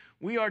 brethren,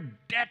 we are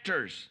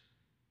debtors,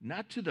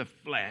 not to the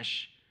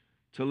flesh,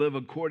 to live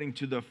according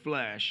to the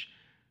flesh.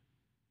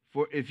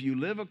 For if you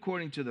live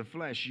according to the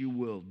flesh, you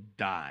will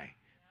die.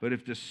 But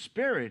if the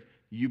Spirit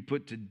you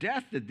put to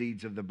death the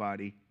deeds of the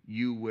body,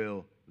 you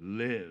will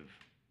live.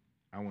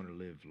 I want to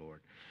live, Lord.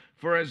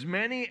 For as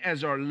many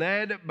as are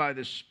led by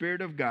the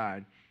Spirit of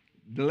God,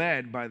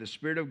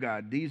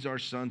 these are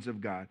sons of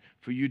God.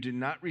 For you did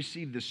not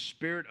receive the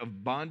spirit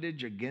of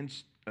bondage again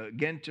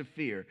to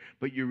fear,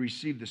 but you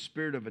received the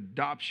Spirit of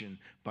adoption,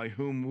 by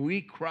whom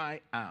we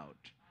cry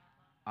out,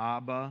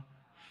 Abba,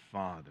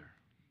 Father.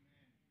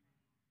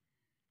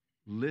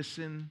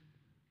 Listen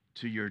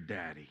to your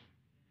daddy.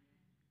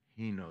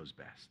 He knows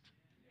best.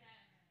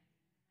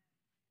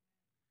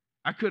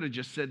 I could have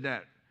just said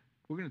that.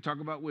 We're going to talk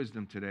about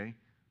wisdom today.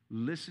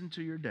 Listen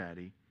to your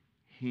daddy.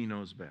 He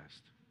knows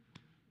best.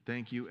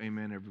 Thank you.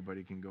 Amen.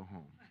 Everybody can go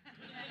home.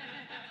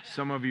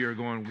 Some of you are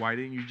going, why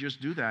didn't you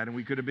just do that? And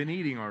we could have been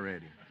eating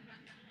already.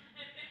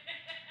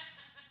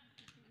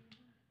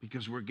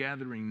 Because we're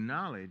gathering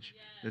knowledge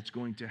that's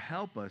going to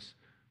help us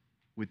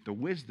with the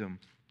wisdom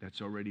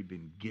that's already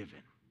been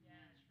given.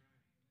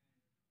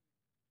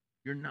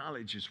 Your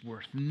knowledge is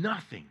worth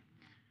nothing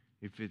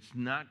if it's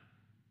not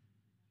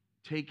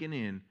taken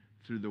in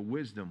through the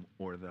wisdom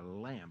or the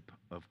lamp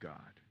of God.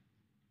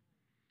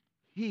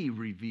 He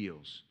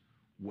reveals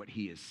what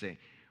he is saying.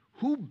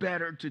 Who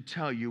better to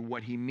tell you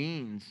what he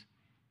means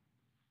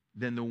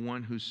than the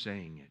one who's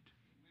saying it?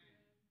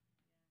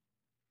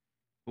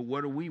 But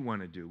what do we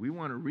want to do? We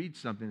want to read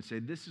something and say,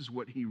 this is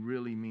what he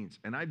really means.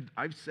 And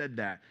I've said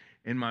that,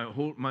 and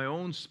my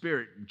own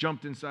spirit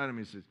jumped inside of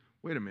me and says,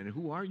 wait a minute,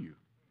 who are you?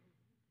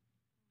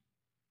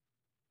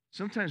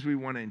 Sometimes we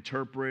want to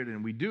interpret,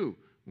 and we do.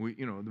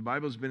 The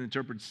Bible's been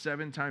interpreted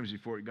 7 times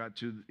before it got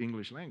to the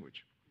English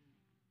language.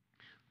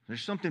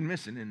 There's something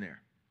missing in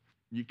there.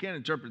 You can't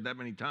interpret that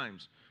many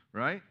times,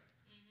 right?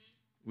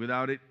 Mm-hmm.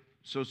 Without it.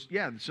 So,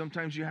 yeah,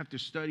 sometimes you have to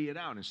study it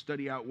out and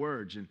study out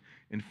words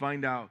and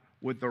find out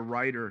what the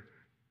writer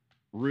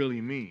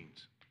really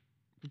means.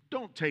 But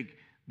don't take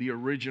the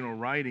original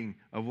writing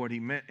of what he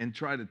meant and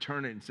try to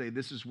turn it and say,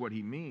 this is what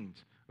he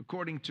means.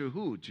 According to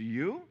who? To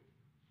you?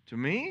 To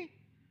me?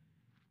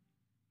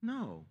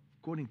 No,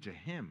 according to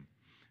him.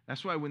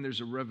 That's why when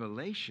there's a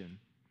revelation,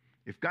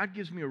 if God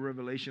gives me a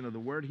revelation of the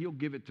word, he'll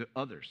give it to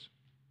others.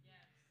 Yes.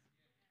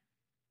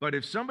 But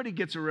if somebody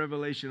gets a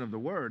revelation of the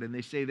word and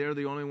they say they're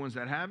the only ones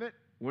that have it,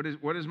 what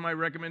is my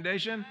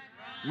recommendation?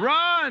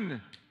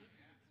 Run!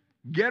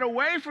 Get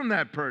away from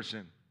that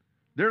person.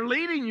 They're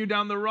leading you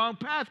down the wrong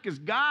path because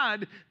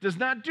God does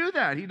not do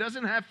that. He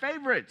doesn't have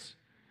favorites.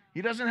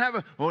 He doesn't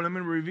have let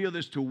me reveal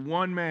this to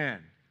one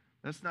man.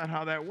 That's not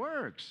how that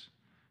works.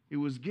 It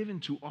was given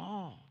to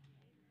all.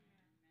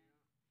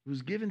 It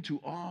was given to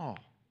all.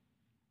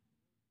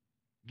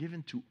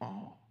 Given to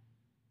all.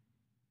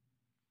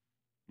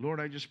 Lord,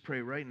 I just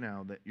pray right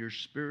now that your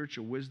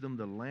spiritual wisdom,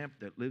 the lamp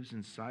that lives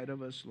inside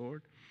of us,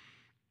 Lord,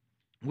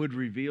 would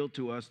reveal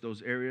to us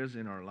those areas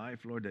in our life,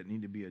 Lord, that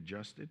need to be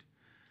adjusted.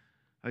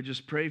 I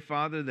just pray,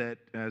 Father, that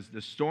as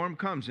the storm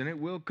comes, and it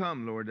will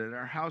come, Lord, that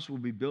our house will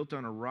be built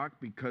on a rock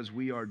because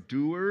we are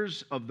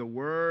doers of the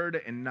word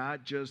and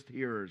not just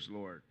hearers,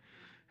 Lord.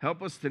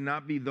 Help us to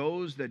not be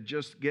those that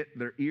just get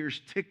their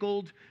ears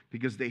tickled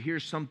because they hear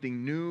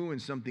something new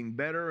and something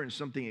better and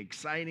something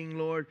exciting,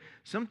 Lord.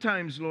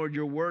 Sometimes, Lord,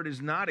 your word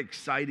is not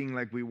exciting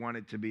like we want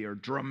it to be or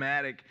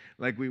dramatic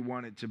like we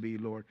want it to be,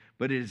 Lord,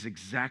 but it is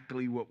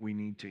exactly what we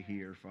need to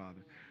hear,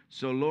 Father.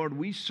 So, Lord,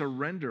 we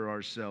surrender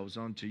ourselves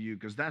unto you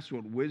because that's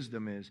what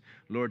wisdom is,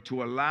 Lord,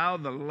 to allow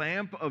the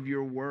lamp of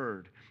your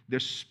word,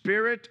 the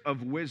spirit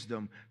of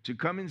wisdom to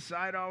come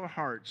inside our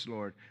hearts,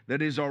 Lord,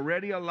 that is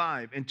already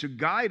alive and to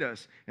guide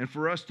us and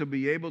for us to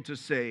be able to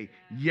say,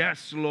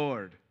 yes,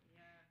 Lord.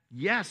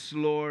 Yes,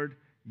 Lord.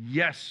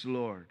 Yes,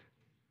 Lord.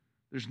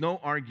 There's no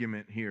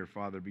argument here,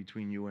 Father,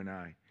 between you and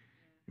I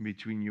and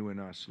between you and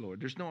us, Lord.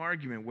 There's no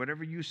argument,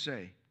 whatever you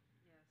say.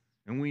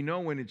 And we know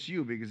when it's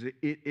you because it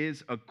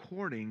is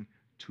according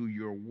to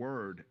your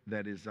word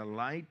that is a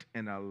light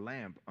and a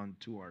lamp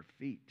unto our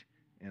feet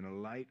and a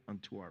light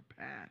unto our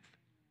path.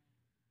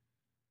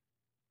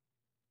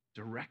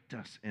 Direct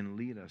us and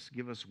lead us.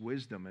 Give us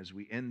wisdom as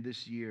we end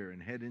this year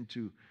and head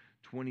into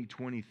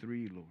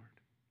 2023, Lord.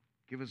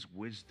 Give us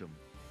wisdom.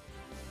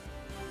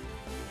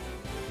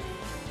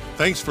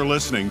 Thanks for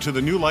listening to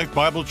the New Life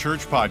Bible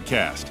Church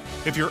podcast.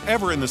 If you're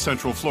ever in the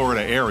Central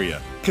Florida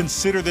area,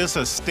 consider this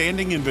a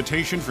standing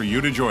invitation for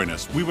you to join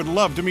us. We would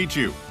love to meet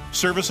you.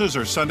 Services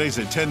are Sundays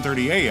at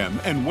 10:30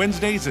 a.m. and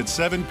Wednesdays at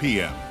 7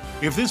 p.m.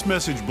 If this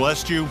message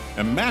blessed you,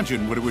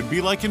 imagine what it would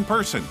be like in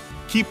person.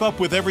 Keep up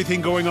with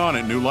everything going on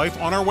at New Life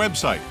on our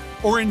website,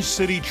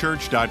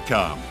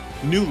 orangecitychurch.com.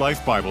 New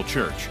Life Bible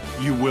Church.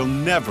 You will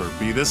never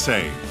be the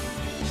same.